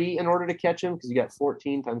 3 in order to catch him, because you got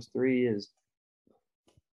 14 times 3 is.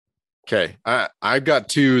 Okay. I've got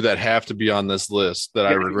 2 that have to be on this list that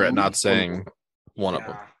I regret not saying one of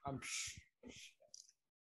them.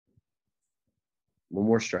 One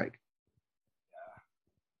more strike.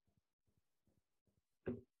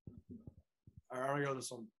 All right, I'm going to go with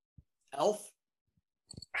this one. Elf?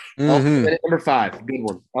 Elf came in at number 5. Good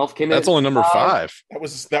one. Elf came in. That's only number 5.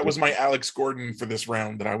 That was my Alex Gordon for this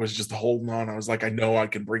round that I was just holding on. I was like, I know I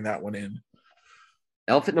can bring that one in.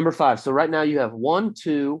 Elf at number 5. So right now you have 1,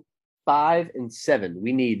 2, 5, and 7.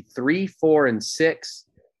 We need 3, 4, and 6.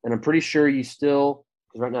 And I'm pretty sure you still,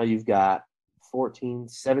 because right now you've got 14,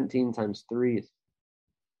 17 times 3.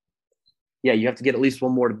 Yeah, you have to get at least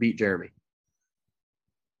one more to beat Jeremy,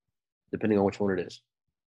 depending on which one it is.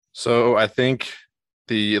 So I think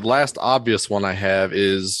the last obvious one I have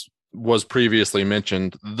was previously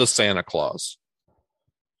mentioned, the Santa Claus.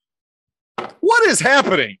 What is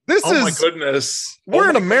happening? My goodness. We're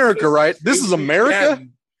in America, right? This is America.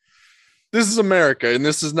 This is America, and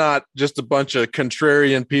this is not just a bunch of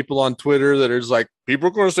contrarian people on Twitter that are just like, people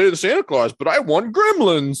are going to say the Santa Claus, but I want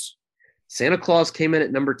Gremlins. Santa Claus came in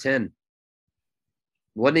at number 10.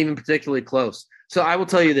 Wasn't even particularly close. So I will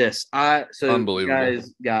tell you this. Unbelievable. You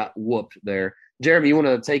guys got whooped there. Jeremy, you want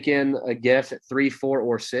to take in a guess at 3, 4,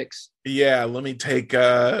 or 6? Yeah, let me take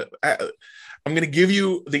I'm going to give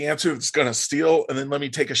you the answer that's going to steal, and then let me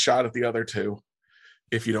take a shot at the other 2,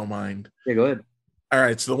 if you don't mind. Yeah, go ahead. All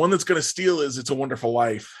right, so the one that's going to steal is It's a Wonderful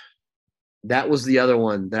Life. That was the other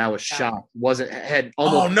one that I was shocked. Had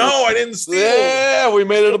almost. Oh, no, I didn't steal. Yeah, we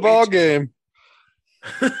made it a ball game.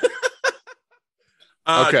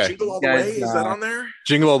 Okay. Jingle All the Way, is that on there?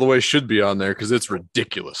 Jingle All the Way should be on there because it's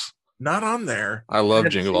ridiculous. Not on there. I love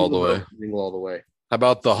Jingle All the Way. Jingle All the Way. How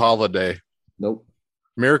about The Holiday? Nope.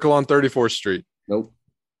 Miracle on 34th Street? Nope.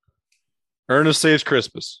 Ernest Saves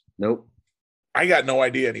Christmas? Nope. I got no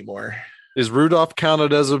idea anymore. Is Rudolph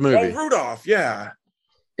counted as a movie? Oh, Rudolph, yeah.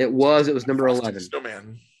 It was number 11.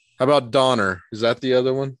 Snowman. How about Donner? Is that the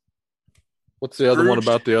other one? What's the other one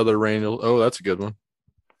about the other rain? Oh, that's a good one.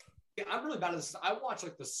 Yeah, I'm really bad at this. I watch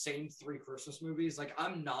like the same 3 Christmas movies. Like I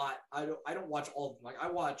don't watch all of them. Like I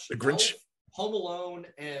watch The Grinch, Home Alone,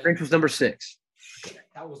 and Grinch was number 6.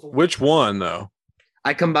 That was the Which one though?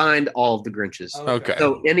 I combined all of the Grinches. Okay.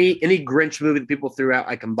 So any Grinch movie that people threw out,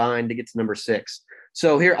 I combined to get to number 6.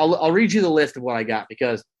 So here, I'll read you the list of what I got,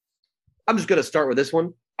 because I'm just going to start with this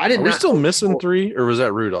one. Are we still missing 3, or was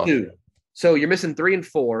that Rudolph? 2. So you're missing 3 and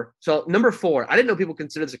 4. So number 4, I didn't know people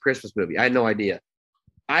considered this a Christmas movie. I had no idea.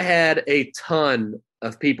 I had a ton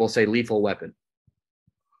of people say Lethal Weapon.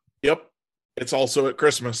 Yep. It's also at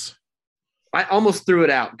Christmas. I almost threw it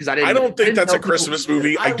out because I don't think that's a Christmas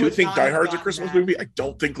movie. I do would think not Die have Hard's a gotten Christmas that. movie. I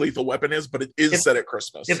don't think Lethal Weapon is, but it is set at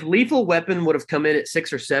Christmas. If Lethal Weapon would have come in at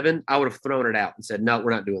 6 or 7, I would have thrown it out and said, no,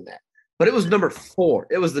 we're not doing that. But it was number 4.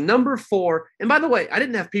 It was the number 4. And by the way, I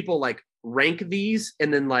didn't have people like rank these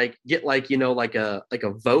and then like get like, like a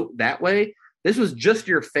vote that way. This was just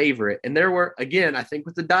your favorite. And there were, again, I think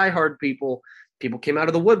with the Die Hard people came out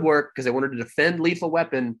of the woodwork because they wanted to defend Lethal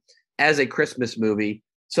Weapon as a Christmas movie.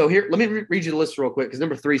 So here, let me read you the list real quick, because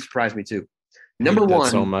number 3 surprised me too. Number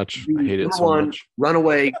 1, so much. I hate it so much.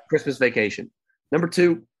 Runaway Christmas Vacation. Number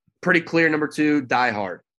 2, pretty clear. Number 2, Die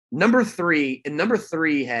Hard. Number 3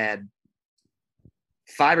 had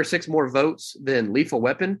 5 or 6 more votes than Lethal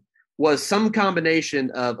Weapon, was some combination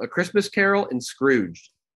of A Christmas Carol and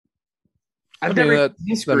Scrooged. That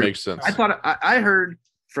makes sense. I thought I heard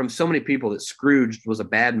from so many people that Scrooged was a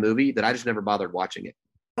bad movie that I just never bothered watching it.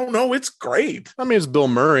 Oh no, it's great. I mean, it's Bill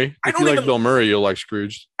Murray. If you like Bill Murray, you'll like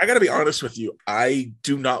Scrooge. I got to be honest with you. I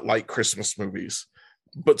do not like Christmas movies,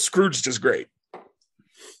 but Scrooged is great.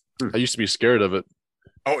 I used to be scared of it.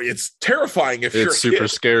 Oh, it's terrifying if you're It's super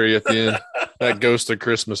scary at the end. That Ghost of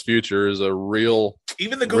Christmas Future is a real,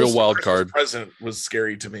 even the real Ghost wild of Christmas card. Present was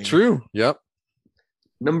scary to me. True. Yep.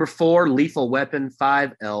 Number 4, Lethal Weapon.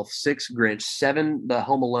 5, Elf. 6, Grinch. 7, the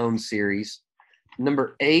Home Alone series.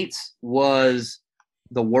 Number 8 was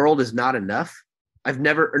The World Is Not Enough.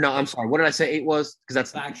 I'm sorry. What did I say 8 was? Because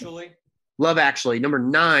that's Actually. Love Actually. Number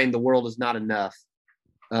 9, The World Is Not Enough.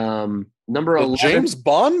 Number 11. James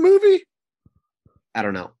Bond movie? I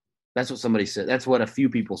don't know. That's what somebody said. That's what a few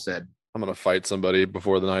people said. I'm gonna fight somebody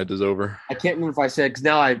before the night is over. I can't remember if I said, because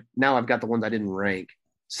now I've got the ones I didn't rank.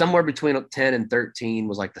 Somewhere between 10 and 13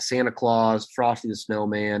 was like the Santa Claus, Frosty the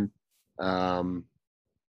Snowman. Rudolph.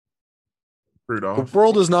 The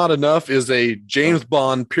World Is Not Enough is a James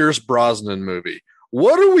Bond, Pierce Brosnan movie.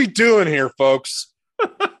 What are we doing here, folks?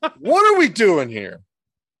 What are we doing here?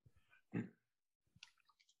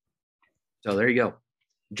 So there you go.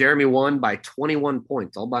 Jeremy won by 21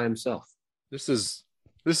 points all by himself. This is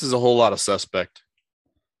a whole lot of suspect.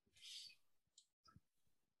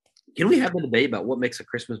 Can we have the debate about what makes a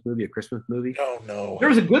Christmas movie a Christmas movie? Oh no. There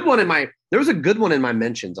was a good one in my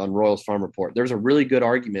mentions on Royals Farm Report. There was a really good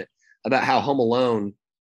argument about how Home Alone,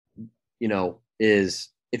 is,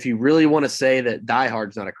 if you really want to say that Die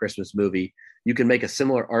Hard's not a Christmas movie, you can make a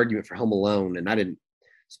similar argument for Home Alone. And I didn't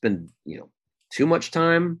spend, too much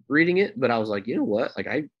time reading it, but I was like, you know what?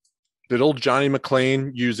 Did old Johnny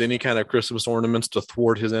McClane use any kind of Christmas ornaments to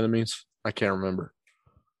thwart his enemies? I can't remember.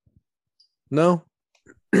 No.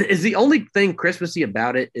 Is the only thing Christmassy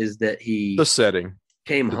about it is that the setting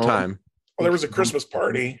came the home. Time. Well, there was a Christmas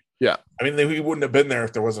party. Yeah. I mean, he wouldn't have been there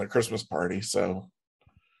if there wasn't a Christmas party. So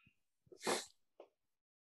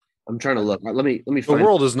I'm trying to look. Let me The find.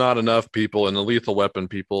 world is not enough people, and the Lethal Weapon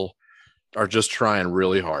people are just trying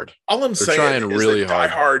really hard. all I'm They're saying trying is really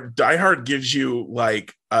that Die Hard gives you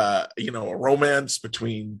a romance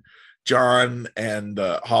between John and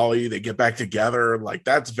Holly. They get back together. Like,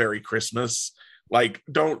 that's very Christmas. Like,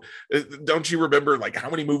 don't you remember, like, how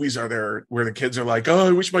many movies are there where the kids are like, oh,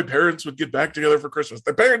 I wish my parents would get back together for Christmas.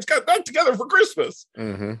 Their parents got back together for Christmas.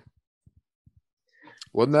 Mm-hmm.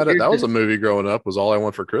 Wasn't that was a movie growing up, was All I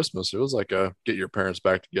Want for Christmas. It was like a get your parents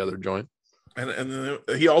back together joint. And then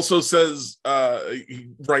he also says he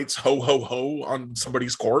writes ho ho ho on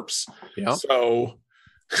somebody's corpse. Yeah. So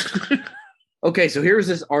Okay, so here's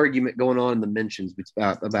this argument going on in the mentions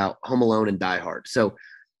about Home Alone and Die Hard. So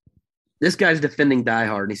this guy's defending Die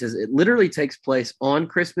Hard, and he says it literally takes place on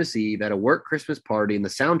Christmas Eve at a work Christmas party, and the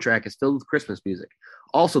soundtrack is filled with Christmas music.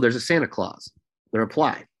 Also, there's a Santa Claus. The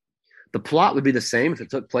reply: the plot would be the same if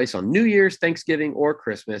it took place on New Year's, Thanksgiving, or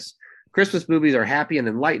Christmas. Christmas movies are happy and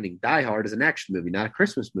enlightening. Die Hard is an action movie, not a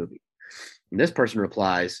Christmas movie. And this person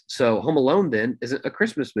replies, so Home Alone then isn't a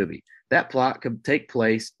Christmas movie. That plot could take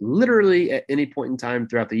place literally at any point in time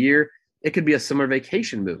throughout the year. It could be a summer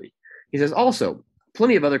vacation movie. He says, also,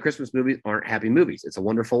 plenty of other Christmas movies aren't happy movies. It's a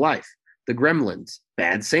Wonderful Life, The Gremlins,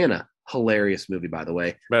 Bad Santa, hilarious movie, by the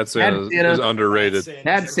way. Bad Santa is underrated.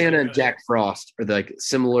 Bad Santa and Jack Frost are like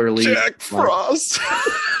similarly. Jack Frost.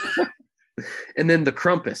 And then The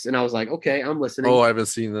Krampus. And I was like, okay, I'm listening. Oh, I haven't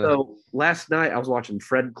seen that. So last night I was watching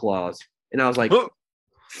Fred Claus, and I was like,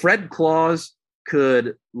 Fred Claus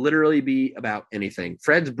could literally be about anything.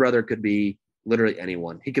 Fred's brother could be literally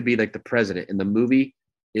anyone. He could be like the president, and the movie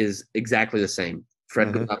is exactly the same.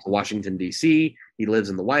 Fred goes out to Washington, D.C. He lives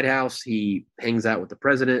in the White House. He hangs out with the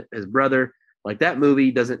president, his brother. Like, that movie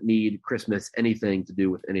doesn't need Christmas anything to do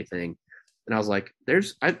with anything. And I was like,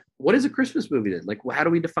 what is a Christmas movie then? Like, how do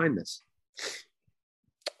we define this?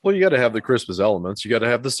 Well, you got to have the Christmas elements. You got to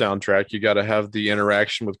have the soundtrack. You got to have the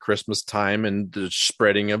interaction with Christmas time and the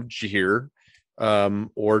spreading of cheer,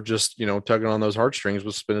 or just, tugging on those heartstrings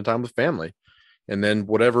with spending time with family. And then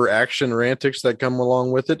whatever action or antics that come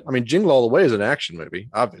along with it. I mean, Jingle All the Way is an action movie,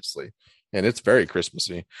 obviously, and it's very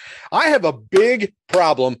Christmassy. I have a big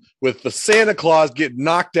problem with the Santa Claus getting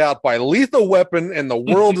knocked out by Lethal Weapon and The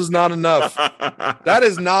World Is Not Enough. That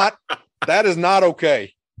is not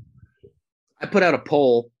okay. I put out a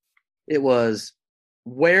poll. It was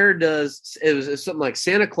something like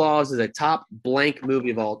Santa Claus is a top blank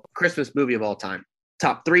Christmas movie of all time.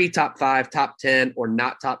 Top 3, top 5, top 10, or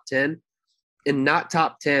not top 10. And not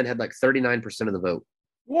top 10 had like 39% of the vote.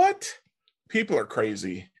 What? People are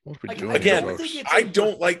crazy. Again, I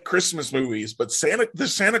don't like Christmas movies, but the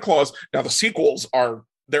Santa Claus, now the sequels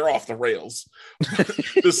they're off the rails.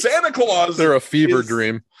 The Santa Claus, they're a fever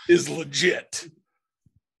dream, is legit.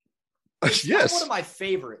 It's yes, not one of my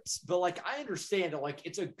favorites, but like, I understand that, like,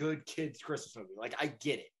 it's a good kids Christmas movie. Like, I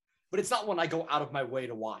get it, but it's not one I go out of my way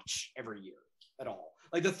to watch every year at all.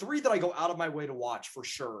 Like, the 3 that I go out of my way to watch for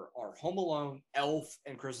sure are Home Alone, Elf,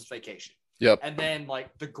 and Christmas Vacation. Yep. And then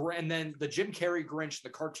the Jim Carrey Grinch, the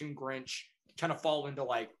cartoon Grinch, kind of fall into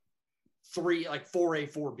like 4A,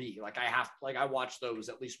 4B. Like, I watch those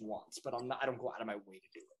at least once, but I don't go out of my way to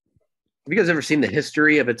do it. Have you guys ever seen the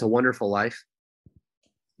history of It's a Wonderful Life?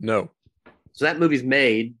 No. So that movie's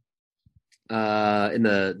made during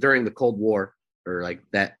the Cold War, or like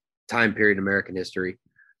that time period in American history.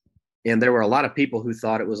 And there were a lot of people who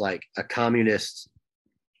thought it was like a communist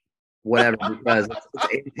whatever because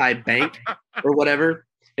it's anti-bank or whatever.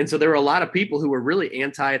 And so there were a lot of people who were really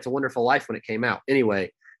anti It's a Wonderful Life when it came out.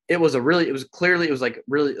 Anyway, it was like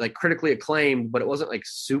really like critically acclaimed, but it wasn't like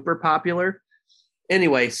super popular.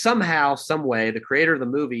 Anyway, somehow, some way, the creator of the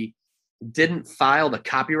movie didn't file the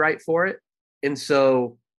copyright for it. And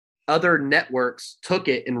so other networks took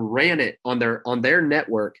it and ran it on their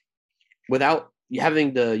network without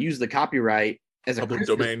having to use the copyright as a Public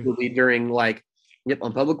Christmas domain. movie during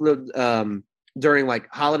on public during like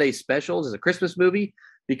holiday specials as a Christmas movie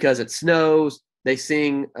because it snows. They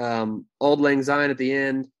sing Auld Lang Syne at the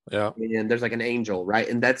end. Yeah. And there's like an angel, right?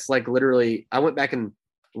 And that's like literally, I went back and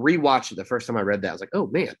rewatched it the first time I read that. I was like, oh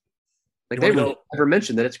man. Like they never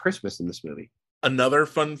mentioned that it's Christmas in this movie. Another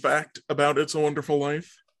fun fact about It's a Wonderful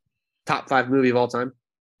Life. Top 5 movie of all time.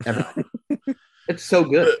 Ever. It's so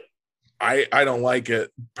good. I don't like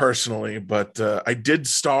it personally, but I did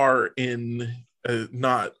star in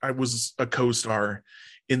I was a co-star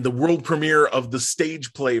in the world premiere of the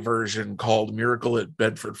stage play version called Miracle at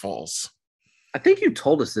Bedford Falls. I think you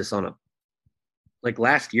told us this on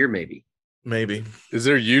last year, maybe. Maybe. Is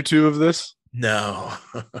there YouTube of this? No.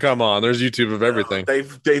 Come on, there's YouTube of everything.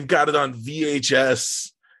 They've got it on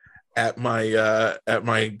VHS at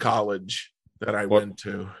my college that I went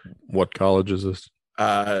to. What college is this?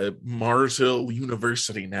 Mars Hill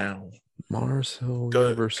University now. Mars Hill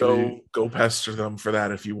University. Go pester them for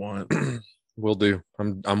that if you want. Will do.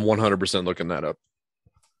 I'm 100% looking that up.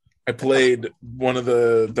 I played one of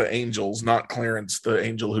the angels, not Clarence, the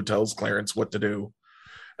angel who tells Clarence what to do.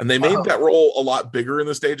 And they made that role a lot bigger in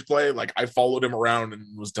the stage play. Like I followed him around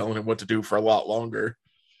and was telling him what to do for a lot longer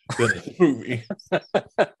than the movie.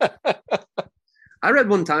 I read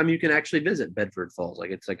one time you can actually visit Bedford Falls. Like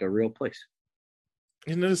it's like a real place.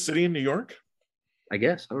 Isn't it a city in New York? I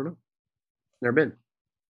guess. I don't know. Never been.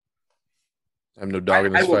 I have no dog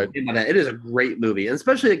in this fight. It is a great movie, and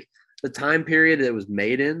especially like the time period it was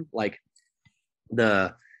made in, like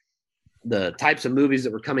the types of movies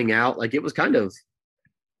that were coming out. Like it was kind of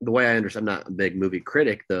the way I understand. I'm not a big movie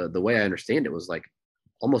critic. The way I understand it was like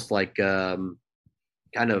almost like kind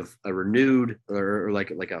of a renewed or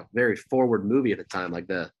like a very forward movie at the time, like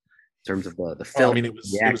in terms of the film. Well, I mean, it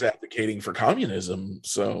was advocating for communism,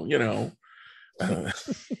 so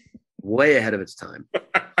way ahead of its time.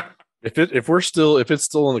 If it's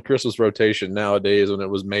still in the Christmas rotation nowadays when it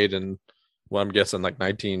was made in, well, I'm guessing like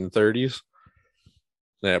 1930s.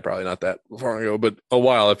 Yeah, probably not that far ago, but a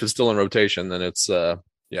while. If it's still in rotation, then it's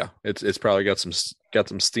it's probably got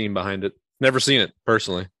some steam behind it. Never seen it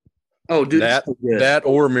personally. Oh, dude, that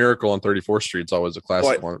or Miracle on 34th Street is always a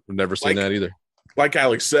classic one. I've never seen that either. Like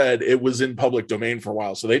Alex said, it was in public domain for a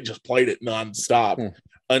while, so they just played it nonstop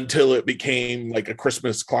until it became like a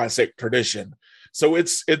Christmas classic tradition. So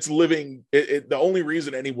it's living. The only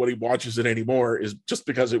reason anybody watches it anymore is just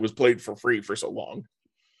because it was played for free for so long.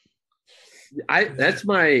 That's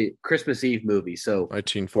my Christmas Eve movie. So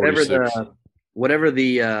 1946. Whatever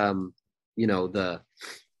the the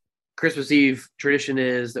Christmas Eve tradition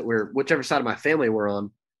is that whichever side of my family we're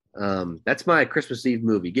on. That's my Christmas Eve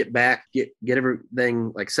movie. Get back, get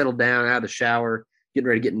everything like settled down, out of the shower, getting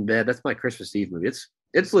ready to get in bed. That's my Christmas Eve movie.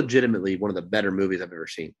 It's legitimately one of the better movies I've ever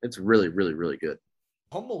seen. It's really, really, really good.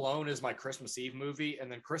 Home Alone is my Christmas Eve movie,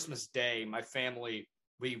 and then Christmas Day, my family,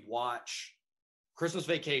 we watch Christmas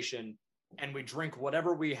Vacation, and we drink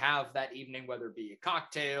whatever we have that evening, whether it be a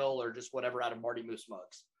cocktail or just whatever out of Marty Moose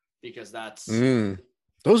mugs, because that's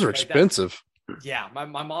those are expensive. Yeah, my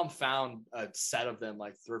mom found a set of them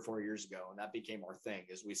like 3 or 4 years ago, and that became our thing.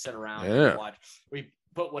 Is we sit around and watch. We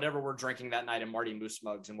put whatever we're drinking that night in Marty Moose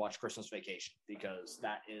mugs and watch Christmas Vacation, because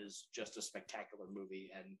that is just a spectacular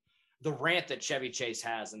movie. And the rant that Chevy Chase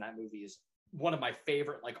has in that movie is one of my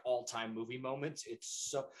favorite like all-time movie moments. It's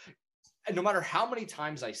so, and no matter how many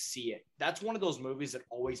times I see it, that's one of those movies that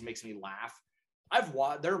always makes me laugh.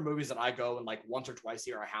 There are movies that I go and like once or twice a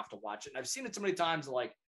year I have to watch it, and I've seen it so many times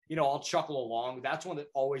like, I'll chuckle along. That's one that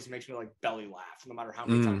always makes me like belly laugh, no matter how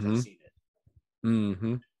many times I've seen it.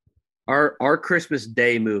 Mm-hmm. Our Christmas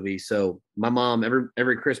Day movie. So my mom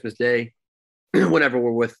every Christmas Day, whenever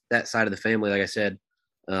we're with that side of the family, like I said,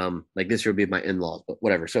 like this year would be my in-laws, but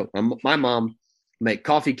whatever. So my mom make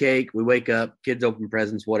coffee cake. We wake up, kids open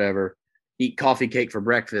presents, whatever, eat coffee cake for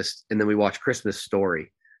breakfast, and then we watch Christmas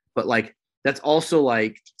Story. But like that's also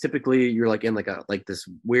like typically you're like in like this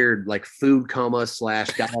weird like food coma /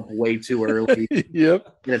 got up way too early.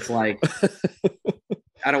 Yep. And it's like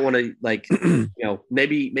I don't want to like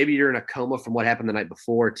maybe you're in a coma from what happened the night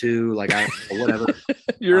before too. Like whatever.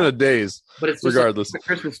 You're in a daze. But it's just regardless. Like,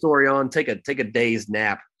 Christmas Story on. Take a day's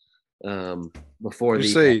nap before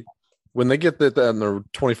when they get that in the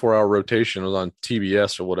 24-hour rotation was on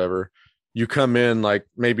TBS or whatever. You come in like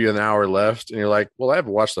maybe an hour left and you're like, well, I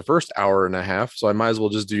haven't watched the first hour and a half, so I might as well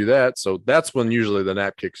just do that. So that's when usually the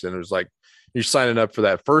nap kicks in. It's like you're signing up for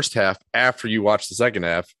that first half after you watch the second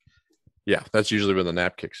half. Yeah, that's usually when the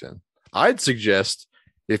nap kicks in. I'd suggest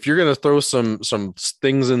if you're going to throw some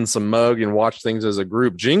things in some mug and watch things as a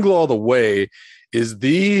group, Jingle All the Way is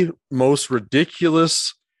the most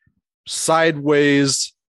ridiculous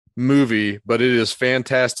sideways movie, but it is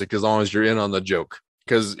fantastic as long as you're in on the joke.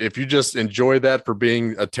 Because if you just enjoy that for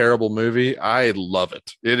being a terrible movie, I love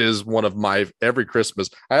it. It is one of my every Christmas.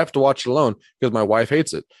 I have to watch it alone because my wife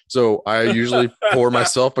hates it. So I usually pour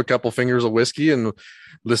myself a couple fingers of whiskey and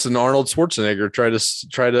listen to Arnold Schwarzenegger try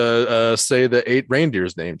to say the 8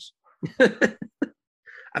 reindeers' names.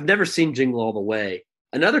 I've never seen Jingle All the Way.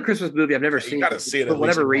 Another Christmas movie I've never seen. You got to see it for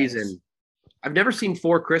whatever reason. I've never seen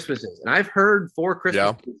Four Christmases, and I've heard Four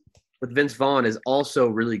Christmases with Vince Vaughn is also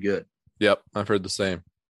really good. Yep, I've heard the same.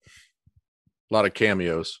 A lot of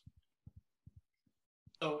cameos.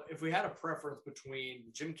 So if we had a preference between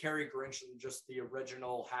Jim Carrey Grinch and just the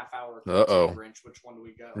original half-hour Grinch, which one do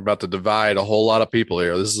we go? We're about to divide a whole lot of people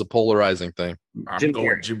here. This is a polarizing thing. I'm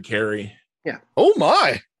going Jim Carrey. Yeah. Oh,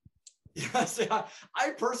 my. Yeah, see,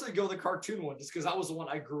 I personally go the cartoon one just because that was the one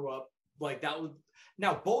I grew up like. That was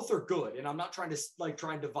now both are good, and I'm not trying to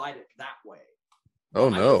try and divide it that way. Oh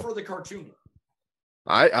no, I prefer the cartoon one.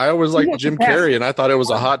 I always liked Jim Carrey, and I thought it was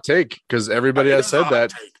a hot take because everybody has said that.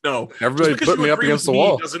 Take. No, everybody put me up against the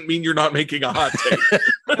wall. Doesn't mean you're not making a hot take.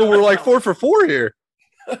 But we're like 4 for 4 here.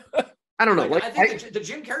 I don't know. I think the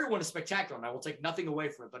Jim Carrey one is spectacular, and I will take nothing away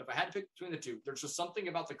from it. But if I had to pick between the two, there's just something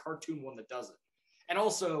about the cartoon one that does it. And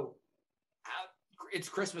also, it's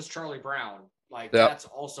Christmas Charlie Brown. That's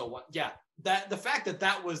also one. Yeah, that the fact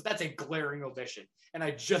that's a glaring omission, and I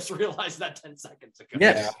just realized that 10 seconds ago.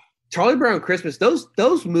 Yes. Charlie Brown Christmas,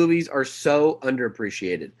 those movies are so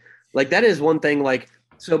underappreciated. Like that is one thing. Like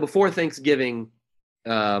so before Thanksgiving,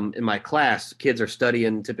 in my class, kids are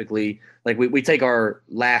studying typically. Like we take our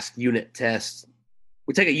last unit test.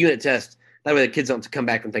 We take a unit test that way the kids don't come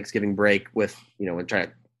back from Thanksgiving break with and try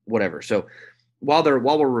to whatever. So while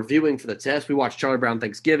we're reviewing for the test, we watch Charlie Brown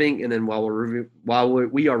Thanksgiving, and then while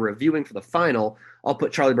we are reviewing for the final, I'll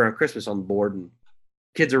put Charlie Brown Christmas on the board and.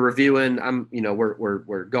 Kids are reviewing.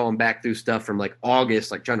 We're going back through stuff from like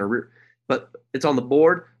August, like trying to, but it's on the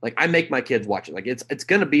board. Like I make my kids watch it. Like it's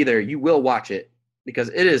going to be there. You will watch it because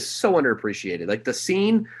it is so underappreciated. Like the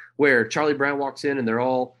scene where Charlie Brown walks in and they're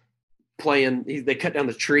all playing. They cut down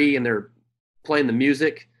the tree and they're playing the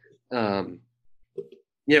music, on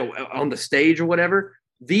the stage or whatever.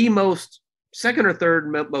 The second or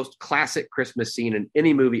third most classic Christmas scene in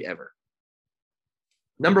any movie ever.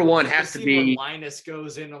 Number one has to be Linus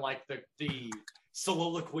goes into like the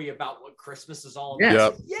soliloquy about what Christmas is all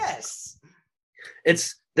about. Yep. Yes.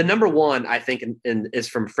 It's the number one, I think, is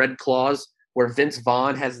from Fred Claus, where Vince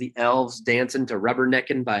Vaughn has the elves dancing to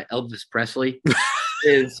Rubberneckin' by Elvis Presley.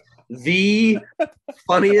 Is the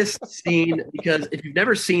funniest scene because if you've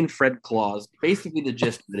never seen Fred Claus, basically the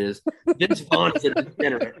gist of it is Vince Vaughn is a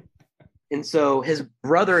degenerate. And so his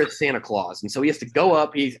brother is Santa Claus. And so he has to go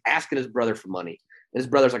up. He's asking his brother for money. His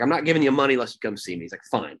brother's like, I'm not giving you money unless you come see me. He's like,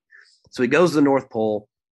 fine. So he goes to the North Pole.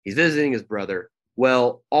 He's visiting his brother.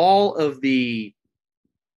 Well, all of the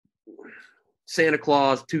Santa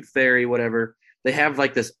Claus, Tooth Fairy, whatever, they have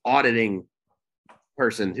like this auditing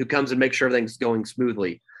person who comes and makes sure everything's going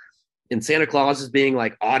smoothly. And Santa Claus is being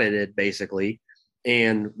like audited basically.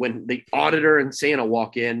 And when the auditor and Santa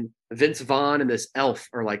walk in, Vince Vaughn and this elf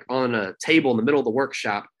are like on a table in the middle of the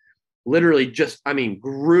workshop. Literally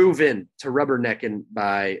grooving to Rubberneckin'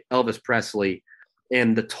 by Elvis Presley.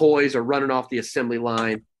 And the toys are running off the assembly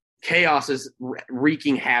line. Chaos is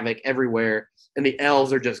wreaking havoc everywhere. And the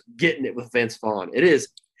elves are just getting it with Vince Vaughn. It is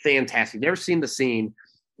fantastic. Never seen the scene.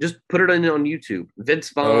 Just put it on YouTube. Vince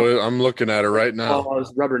Vaughn. Oh, I'm looking at it right now.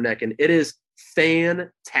 Rubberneckin'. It is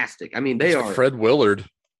fantastic. I mean, they are. Fred Willard.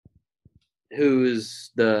 Who's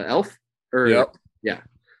the elf? Yep. Yeah.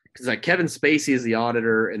 Because like Kevin Spacey is the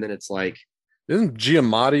auditor, and then it's like, isn't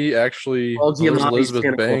Giamatti actually? Giamatti's Elizabeth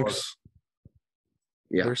Santa Banks. Claus.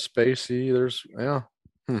 Yeah, there's Spacey. There's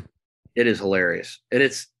It is hilarious, and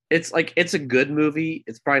it's like it's a good movie.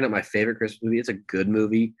 It's probably not my favorite Christmas movie. It's a good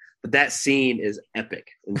movie, but that scene is epic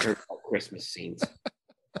in terms of Christmas scenes.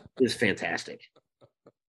 It's fantastic.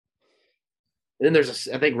 And then there's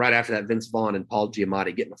I think right after that, Vince Vaughn and Paul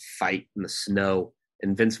Giamatti get in a fight in the snow.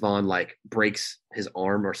 And Vince Vaughn like breaks his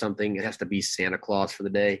arm or something. It has to be Santa Claus for the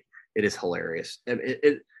day. It is hilarious. And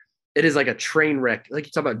it is like a train wreck. Like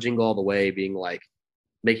you talk about Jingle All the Way being like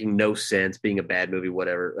making no sense, being a bad movie,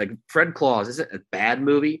 whatever. Like Fred Claus isn't a bad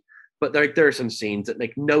movie, but there are some scenes that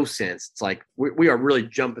make no sense. It's like we are really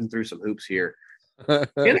jumping through some hoops here.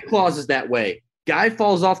 Santa Claus is that way. Guy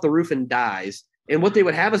falls off the roof and dies. And what they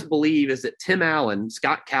would have us believe is that Tim Allen,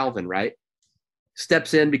 Scott Calvin, right?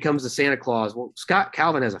 Steps in, becomes the Santa Claus. Well, Scott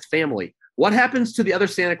Calvin has a family. What happens to the other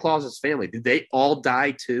Santa Claus's family? Did they all die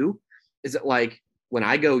too? Is it like when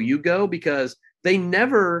I go, you go? Because they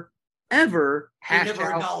never, ever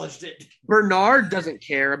acknowledged it. Bernard doesn't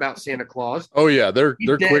care about Santa Claus. Oh yeah, they're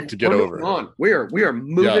quick to get over it. We are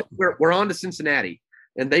moving. Yeah. We're on to Cincinnati,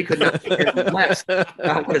 and they could not care less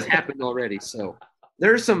about what has happened already. So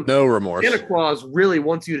there's some no remorse. Santa Claus really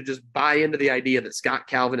wants you to just buy into the idea that Scott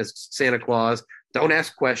Calvin is Santa Claus. Don't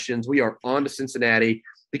ask questions. We are on to Cincinnati,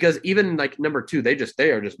 because even like number 2,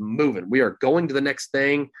 they are just moving. We are going to the next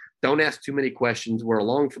thing. Don't ask too many questions. We're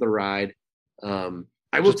along for the ride.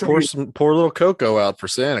 I will just pour a little cocoa out for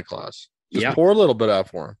Santa Claus. Just pour a little bit out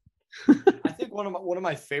for him. I think one of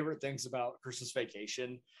my favorite things about Christmas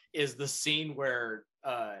Vacation is the scene where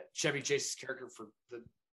Chevy Chase's character, for the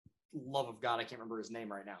love of God, I can't remember his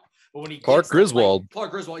name right now, but when he Clark Griswold,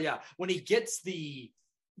 yeah, when he gets the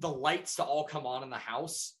lights to all come on in the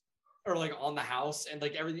house, or like on the house, and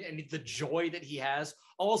like everything, and the joy that he has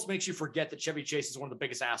almost makes you forget that Chevy Chase is one of the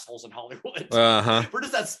biggest assholes in Hollywood. For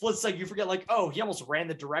just that split second, you forget, like, oh, he almost ran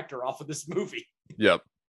the director off of this movie. Yep.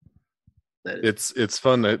 It's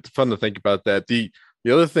fun to think about that. The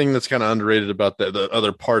other thing that's kind of underrated about that, the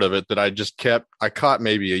other part of it that I caught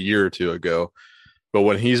maybe a year or two ago, but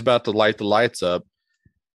when he's about to light the lights up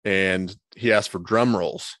and he asks for drum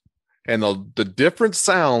rolls, and the different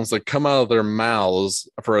sounds that come out of their mouths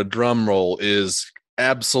for a drum roll is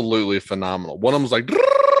absolutely phenomenal. One of them's like, it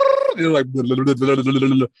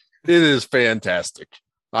is fantastic.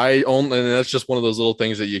 And that's just one of those little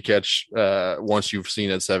things that you catch once you've seen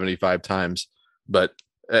it 75 times, but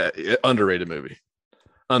underrated movie.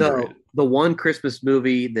 Underrated. The one Christmas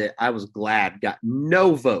movie that I was glad got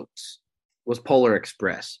no votes was Polar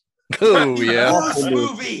Express. Oh yeah. Worst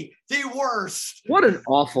movie. The worst. What an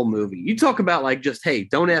awful movie. You talk about like just, hey,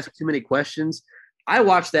 don't ask too many questions. I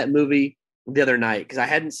watched that movie the other night because I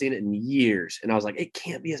hadn't seen it in years. And I was like, it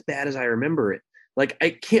can't be as bad as I remember it. Like,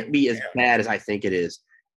 it can't be as bad as I think it is.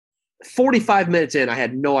 45 minutes in, I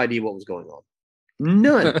had no idea what was going on.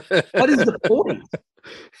 None. What is the point?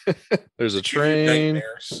 There's a train.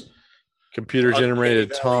 Computer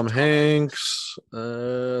generated Tom Hanks.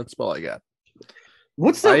 That's all I got.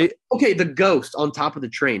 What's the ghost on top of the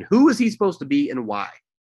train? Who is he supposed to be and why?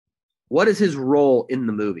 What is his role in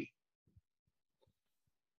the movie?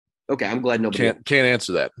 Okay, I'm glad nobody can't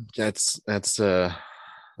answer that. That's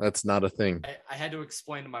not a thing. I had to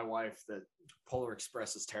explain to my wife that Polar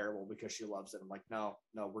Express is terrible because she loves it. I'm like, no,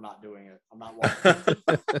 we're not doing it. I'm not wanting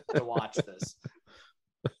to watch this.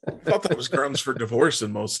 I thought that was grounds for divorce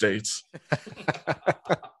in most states.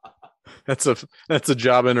 That's a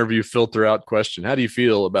job interview filter out question. How do you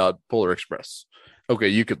feel about Polar Express? Okay,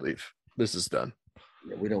 you could leave. This is done.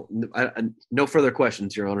 Yeah, we don't. No further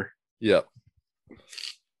questions, Your Honor. Yep.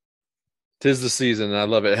 'Tis the season, and I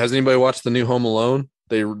love it. Has anybody watched the new Home Alone?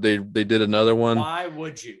 They did another one. Why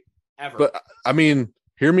would you ever? But I mean,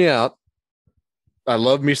 hear me out. I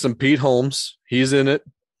love me some Pete Holmes. He's in it.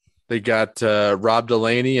 They got Rob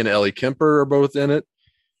Delaney and Ellie Kemper are both in it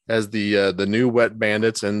as the new Wet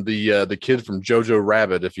Bandits, and the kid from Jojo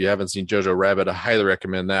Rabbit. If you haven't seen Jojo Rabbit, I highly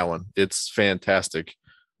recommend that one. It's fantastic.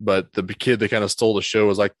 But the kid that kind of stole the show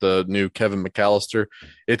was like the new Kevin McAllister.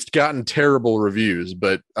 It's gotten terrible reviews,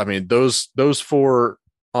 but I mean those four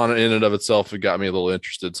on in and of itself have got me a little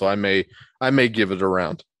interested. So I may give it a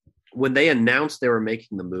round. When they announced they were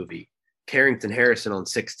making the movie, Carrington Harrison on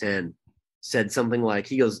 610 said something like,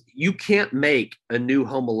 he goes, "You can't make a new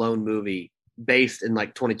Home Alone movie based in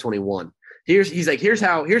like 2021. Here's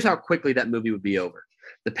how quickly that movie would be over.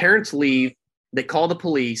 The parents leave, they call the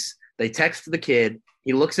police, they text the kid,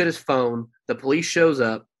 he looks at his phone, the police shows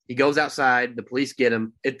up, he goes outside, the police get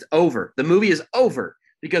him, it's over. The movie is over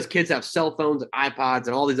because kids have cell phones and iPods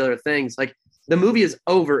and all these other things. Like, the movie is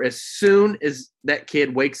over as soon as that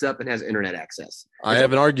kid wakes up and has internet access." I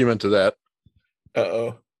have an argument to that.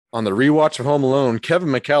 Uh-oh. On the rewatch of Home Alone, Kevin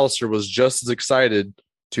McAllister was just as excited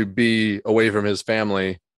to be away from his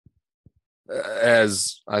family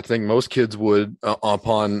as I think most kids would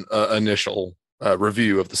upon initial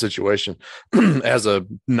review of the situation as a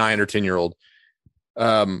 9 or 10-year-old.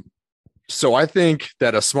 So I think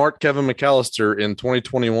that a smart Kevin McAllister in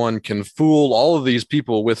 2021 can fool all of these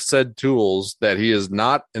people with said tools that he is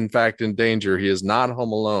not, in fact, in danger. He is not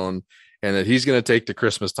home alone, and that he's going to take the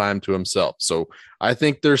Christmas time to himself. So I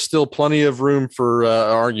think there's still plenty of room for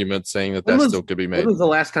argument saying that still could be made. When was the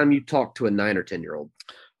last time you talked to a 9 or 10-year-old?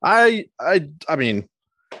 I mean,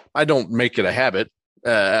 I don't make it a habit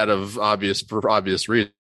for obvious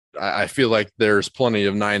reasons. I feel like there's plenty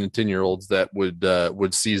of 9 and 10-year-olds that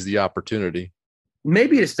would seize the opportunity.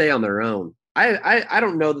 Maybe to stay on their own. I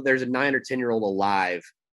don't know that there's a 9 or 10-year-old alive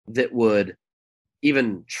that would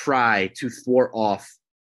even try to thwart off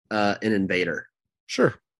an invader.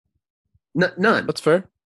 Sure. None. That's fair.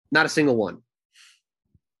 Not a single one.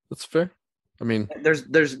 That's fair. I mean,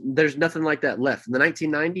 there's nothing like that left. In the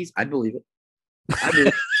 1990s, I'd believe it. I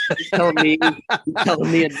mean, you're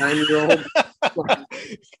telling me a 9-year-old.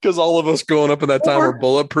 Because all of us growing up in that time were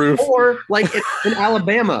bulletproof. Or like in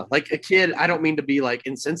Alabama, like a kid, I don't mean to be like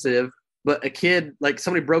insensitive, but a kid, like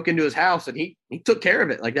somebody broke into his house and he took care of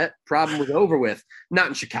it. Like that problem was over with. Not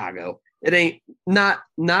in Chicago. It ain't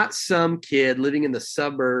not some kid living in the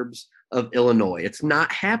suburbs of Illinois. It's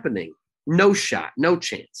not happening. No shot, no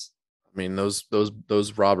chance. I mean,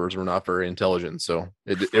 those robbers were not very intelligent, so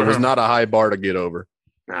it was not a high bar to get over.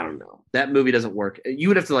 I don't know. That movie doesn't work. You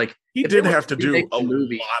would have to like. He did have to do a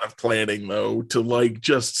lot of planning though to like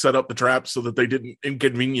just set up the traps so that they didn't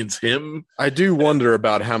inconvenience him. I do wonder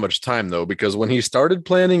about how much time though, because when he started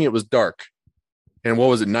planning, it was dark. And what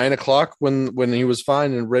was it, 9:00 when he was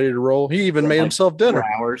fine and ready to roll? He even made himself dinner.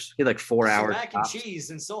 4 hours. He had like 4 hours. Mac and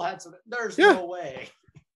cheese and still had some. There's no way.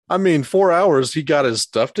 I mean, 4 hours, he got his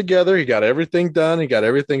stuff together. He got everything done. He got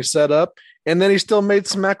everything set up. And then he still made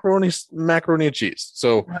some macaroni and cheese.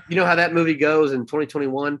 So you know how that movie goes in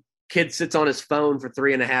 2021? Kid sits on his phone for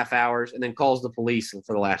 3.5 hours and then calls the police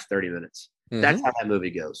for the last 30 minutes. Mm-hmm. That's how that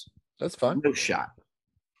movie goes. That's fine.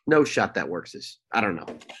 No shot that works. I don't know.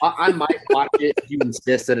 I might watch it if you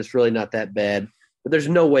insist that it's really not that bad, but there's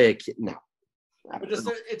no way a kid. No. But just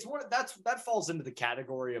it's one that falls into the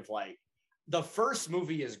category of like the first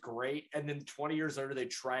movie is great, and then 20 years later they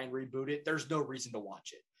try and reboot it. There's no reason to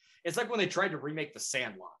watch it. It's like when they tried to remake The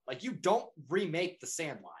Sandlot. Like you don't remake The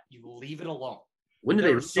Sandlot, you leave it alone. When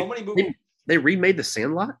did so many movies? They remade The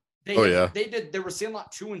Sandlot. They did. There was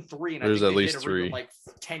Sandlot 2 and 3, and there's I think at least 3 like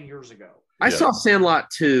 10 years ago. I saw Sandlot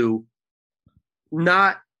 2.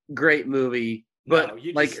 Not great movie, but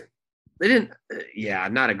they didn't. Yeah,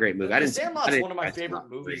 not a great movie. Sandlot's one of my favorite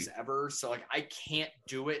movies ever. So like, I can't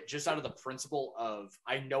do it just out of the principle of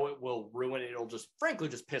I know it will ruin it. It'll just frankly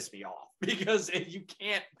just piss me off because you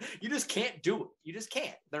just can't do it. You just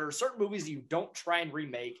can't. There are certain movies you don't try and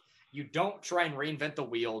remake. You don't try and reinvent the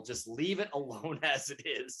wheel. Just leave it alone as it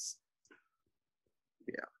is.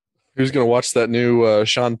 Yeah. Who's gonna watch that new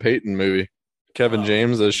Sean Payton movie? Kevin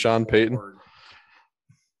James as Sean Payton.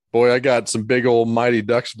 Boy, I got some big old Mighty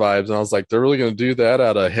Ducks vibes, and I was like, they're really going to do that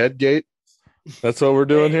out of Headgate? That's what we're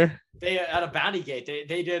doing here? They out of Bounty Gate.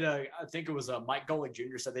 They did I think it was Mike Golick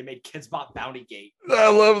Jr. said they made Kids Bop Bounty Gate. I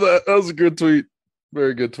love that. That was a good tweet.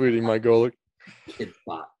 Very good tweeting, Mike Golick. Kids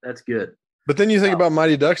Bop. That's good. But then you think about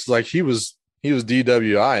Mighty Ducks, like he was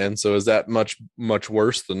DWI, and so is that much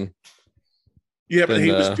worse than? Yeah, but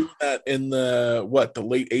he was doing that in the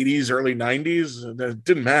late 80s, early 90s. It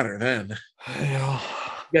didn't matter then. Yeah.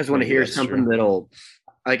 You guys want to hear something that'll,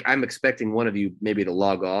 like, I'm expecting one of you maybe to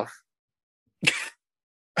log off.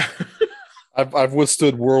 I've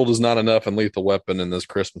withstood World Is Not Enough and Lethal Weapon in this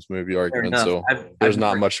Christmas movie argument, so there's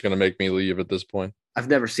not much going to make me leave at this point. I've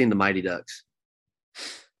never seen the Mighty Ducks.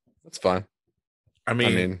 That's fine. I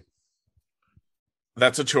mean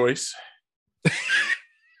that's a choice.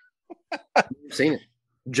 I've seen it.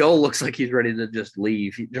 Joel looks like he's ready to just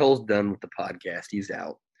leave. Joel's done with the podcast. He's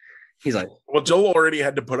out. He's like, well, Joel already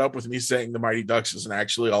had to put up with me saying the Mighty Ducks isn't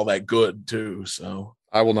actually all that good, too. So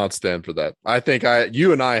I will not stand for that. I think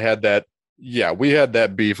you and I had that. Yeah, we had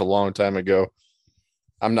that beef a long time ago.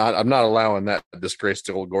 I'm not allowing that disgrace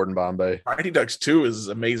to old Gordon Bombay. Mighty Ducks 2 is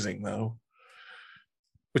amazing, though.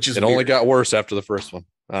 Which is only got worse after the first one.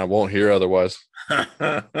 I won't hear otherwise.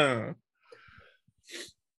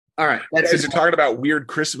 All right. As you're talking about weird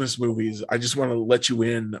Christmas movies, I just want to let you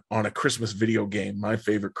in on a Christmas video game. My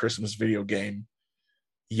favorite Christmas video game,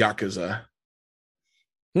 Yakuza.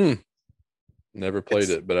 Never played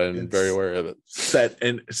it, but I'm very aware of it. Set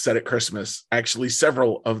at Christmas. Actually,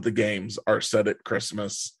 several of the games are set at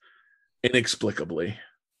Christmas, inexplicably.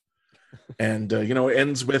 And it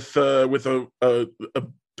ends with a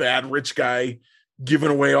bad rich guy giving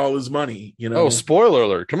away all his money. Oh, spoiler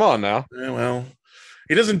alert! Come on now. Yeah, well.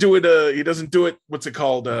 He doesn't do it. What's it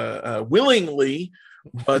called? Willingly,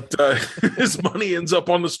 but his money ends up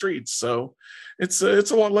on the streets. So it's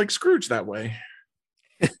a lot like Scrooge that way.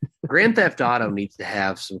 Grand Theft Auto needs to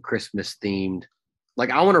have some Christmas themed. Like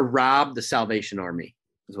I want to rob the Salvation Army.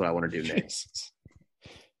 Is what I want to do next.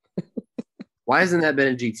 Why hasn't that been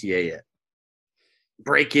in GTA yet?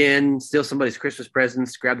 Break in, steal somebody's Christmas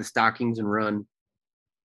presents, grab the stockings, and run.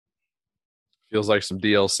 Feels like some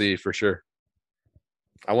DLC for sure.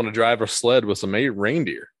 I want to drive a sled with some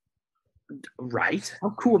reindeer. Right?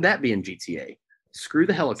 How cool would that be in GTA? Screw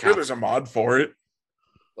the helicopter. Sure, there's a mod for it.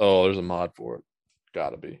 Oh, there's a mod for it.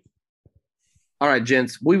 Gotta be. All right,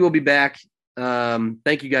 gents, we will be back.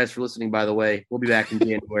 Thank you guys for listening, by the way. We'll be back in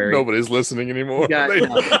January. Nobody's listening anymore.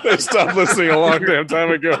 No. They stopped listening a long damn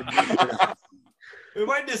time ago. We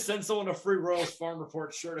might just send someone a free Royals Farm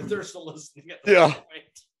Report shirt if they're still listening. Yeah.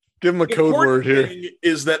 Give them a code word here.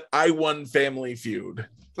 Is that I won Family Feud.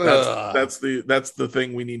 That's the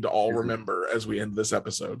thing we need to all remember as we end this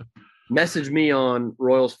episode. Message me on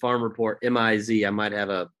Royals Farm Report MIZ. I might have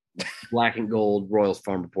a black and gold Royals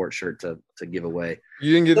Farm Report shirt to give away.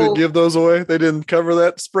 You didn't get to give those away? They didn't cover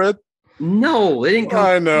that spread? No, they didn't come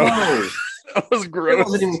I know. close. That was gross. It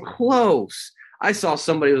wasn't even close. I saw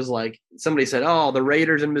somebody said, oh, the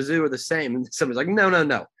Raiders and Mizzou are the same. And somebody's like,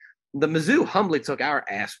 no. The Mizzou humbly took our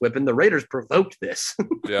ass whipping. The Raiders provoked this.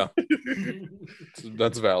 Yeah.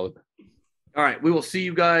 That's valid. All right. We will see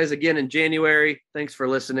you guys again in January. Thanks for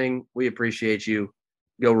listening. We appreciate you.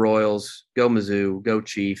 Go Royals. Go Mizzou. Go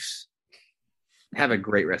Chiefs. Have a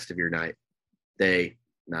great rest of your night, day,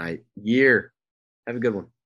 night, year. Have a good one.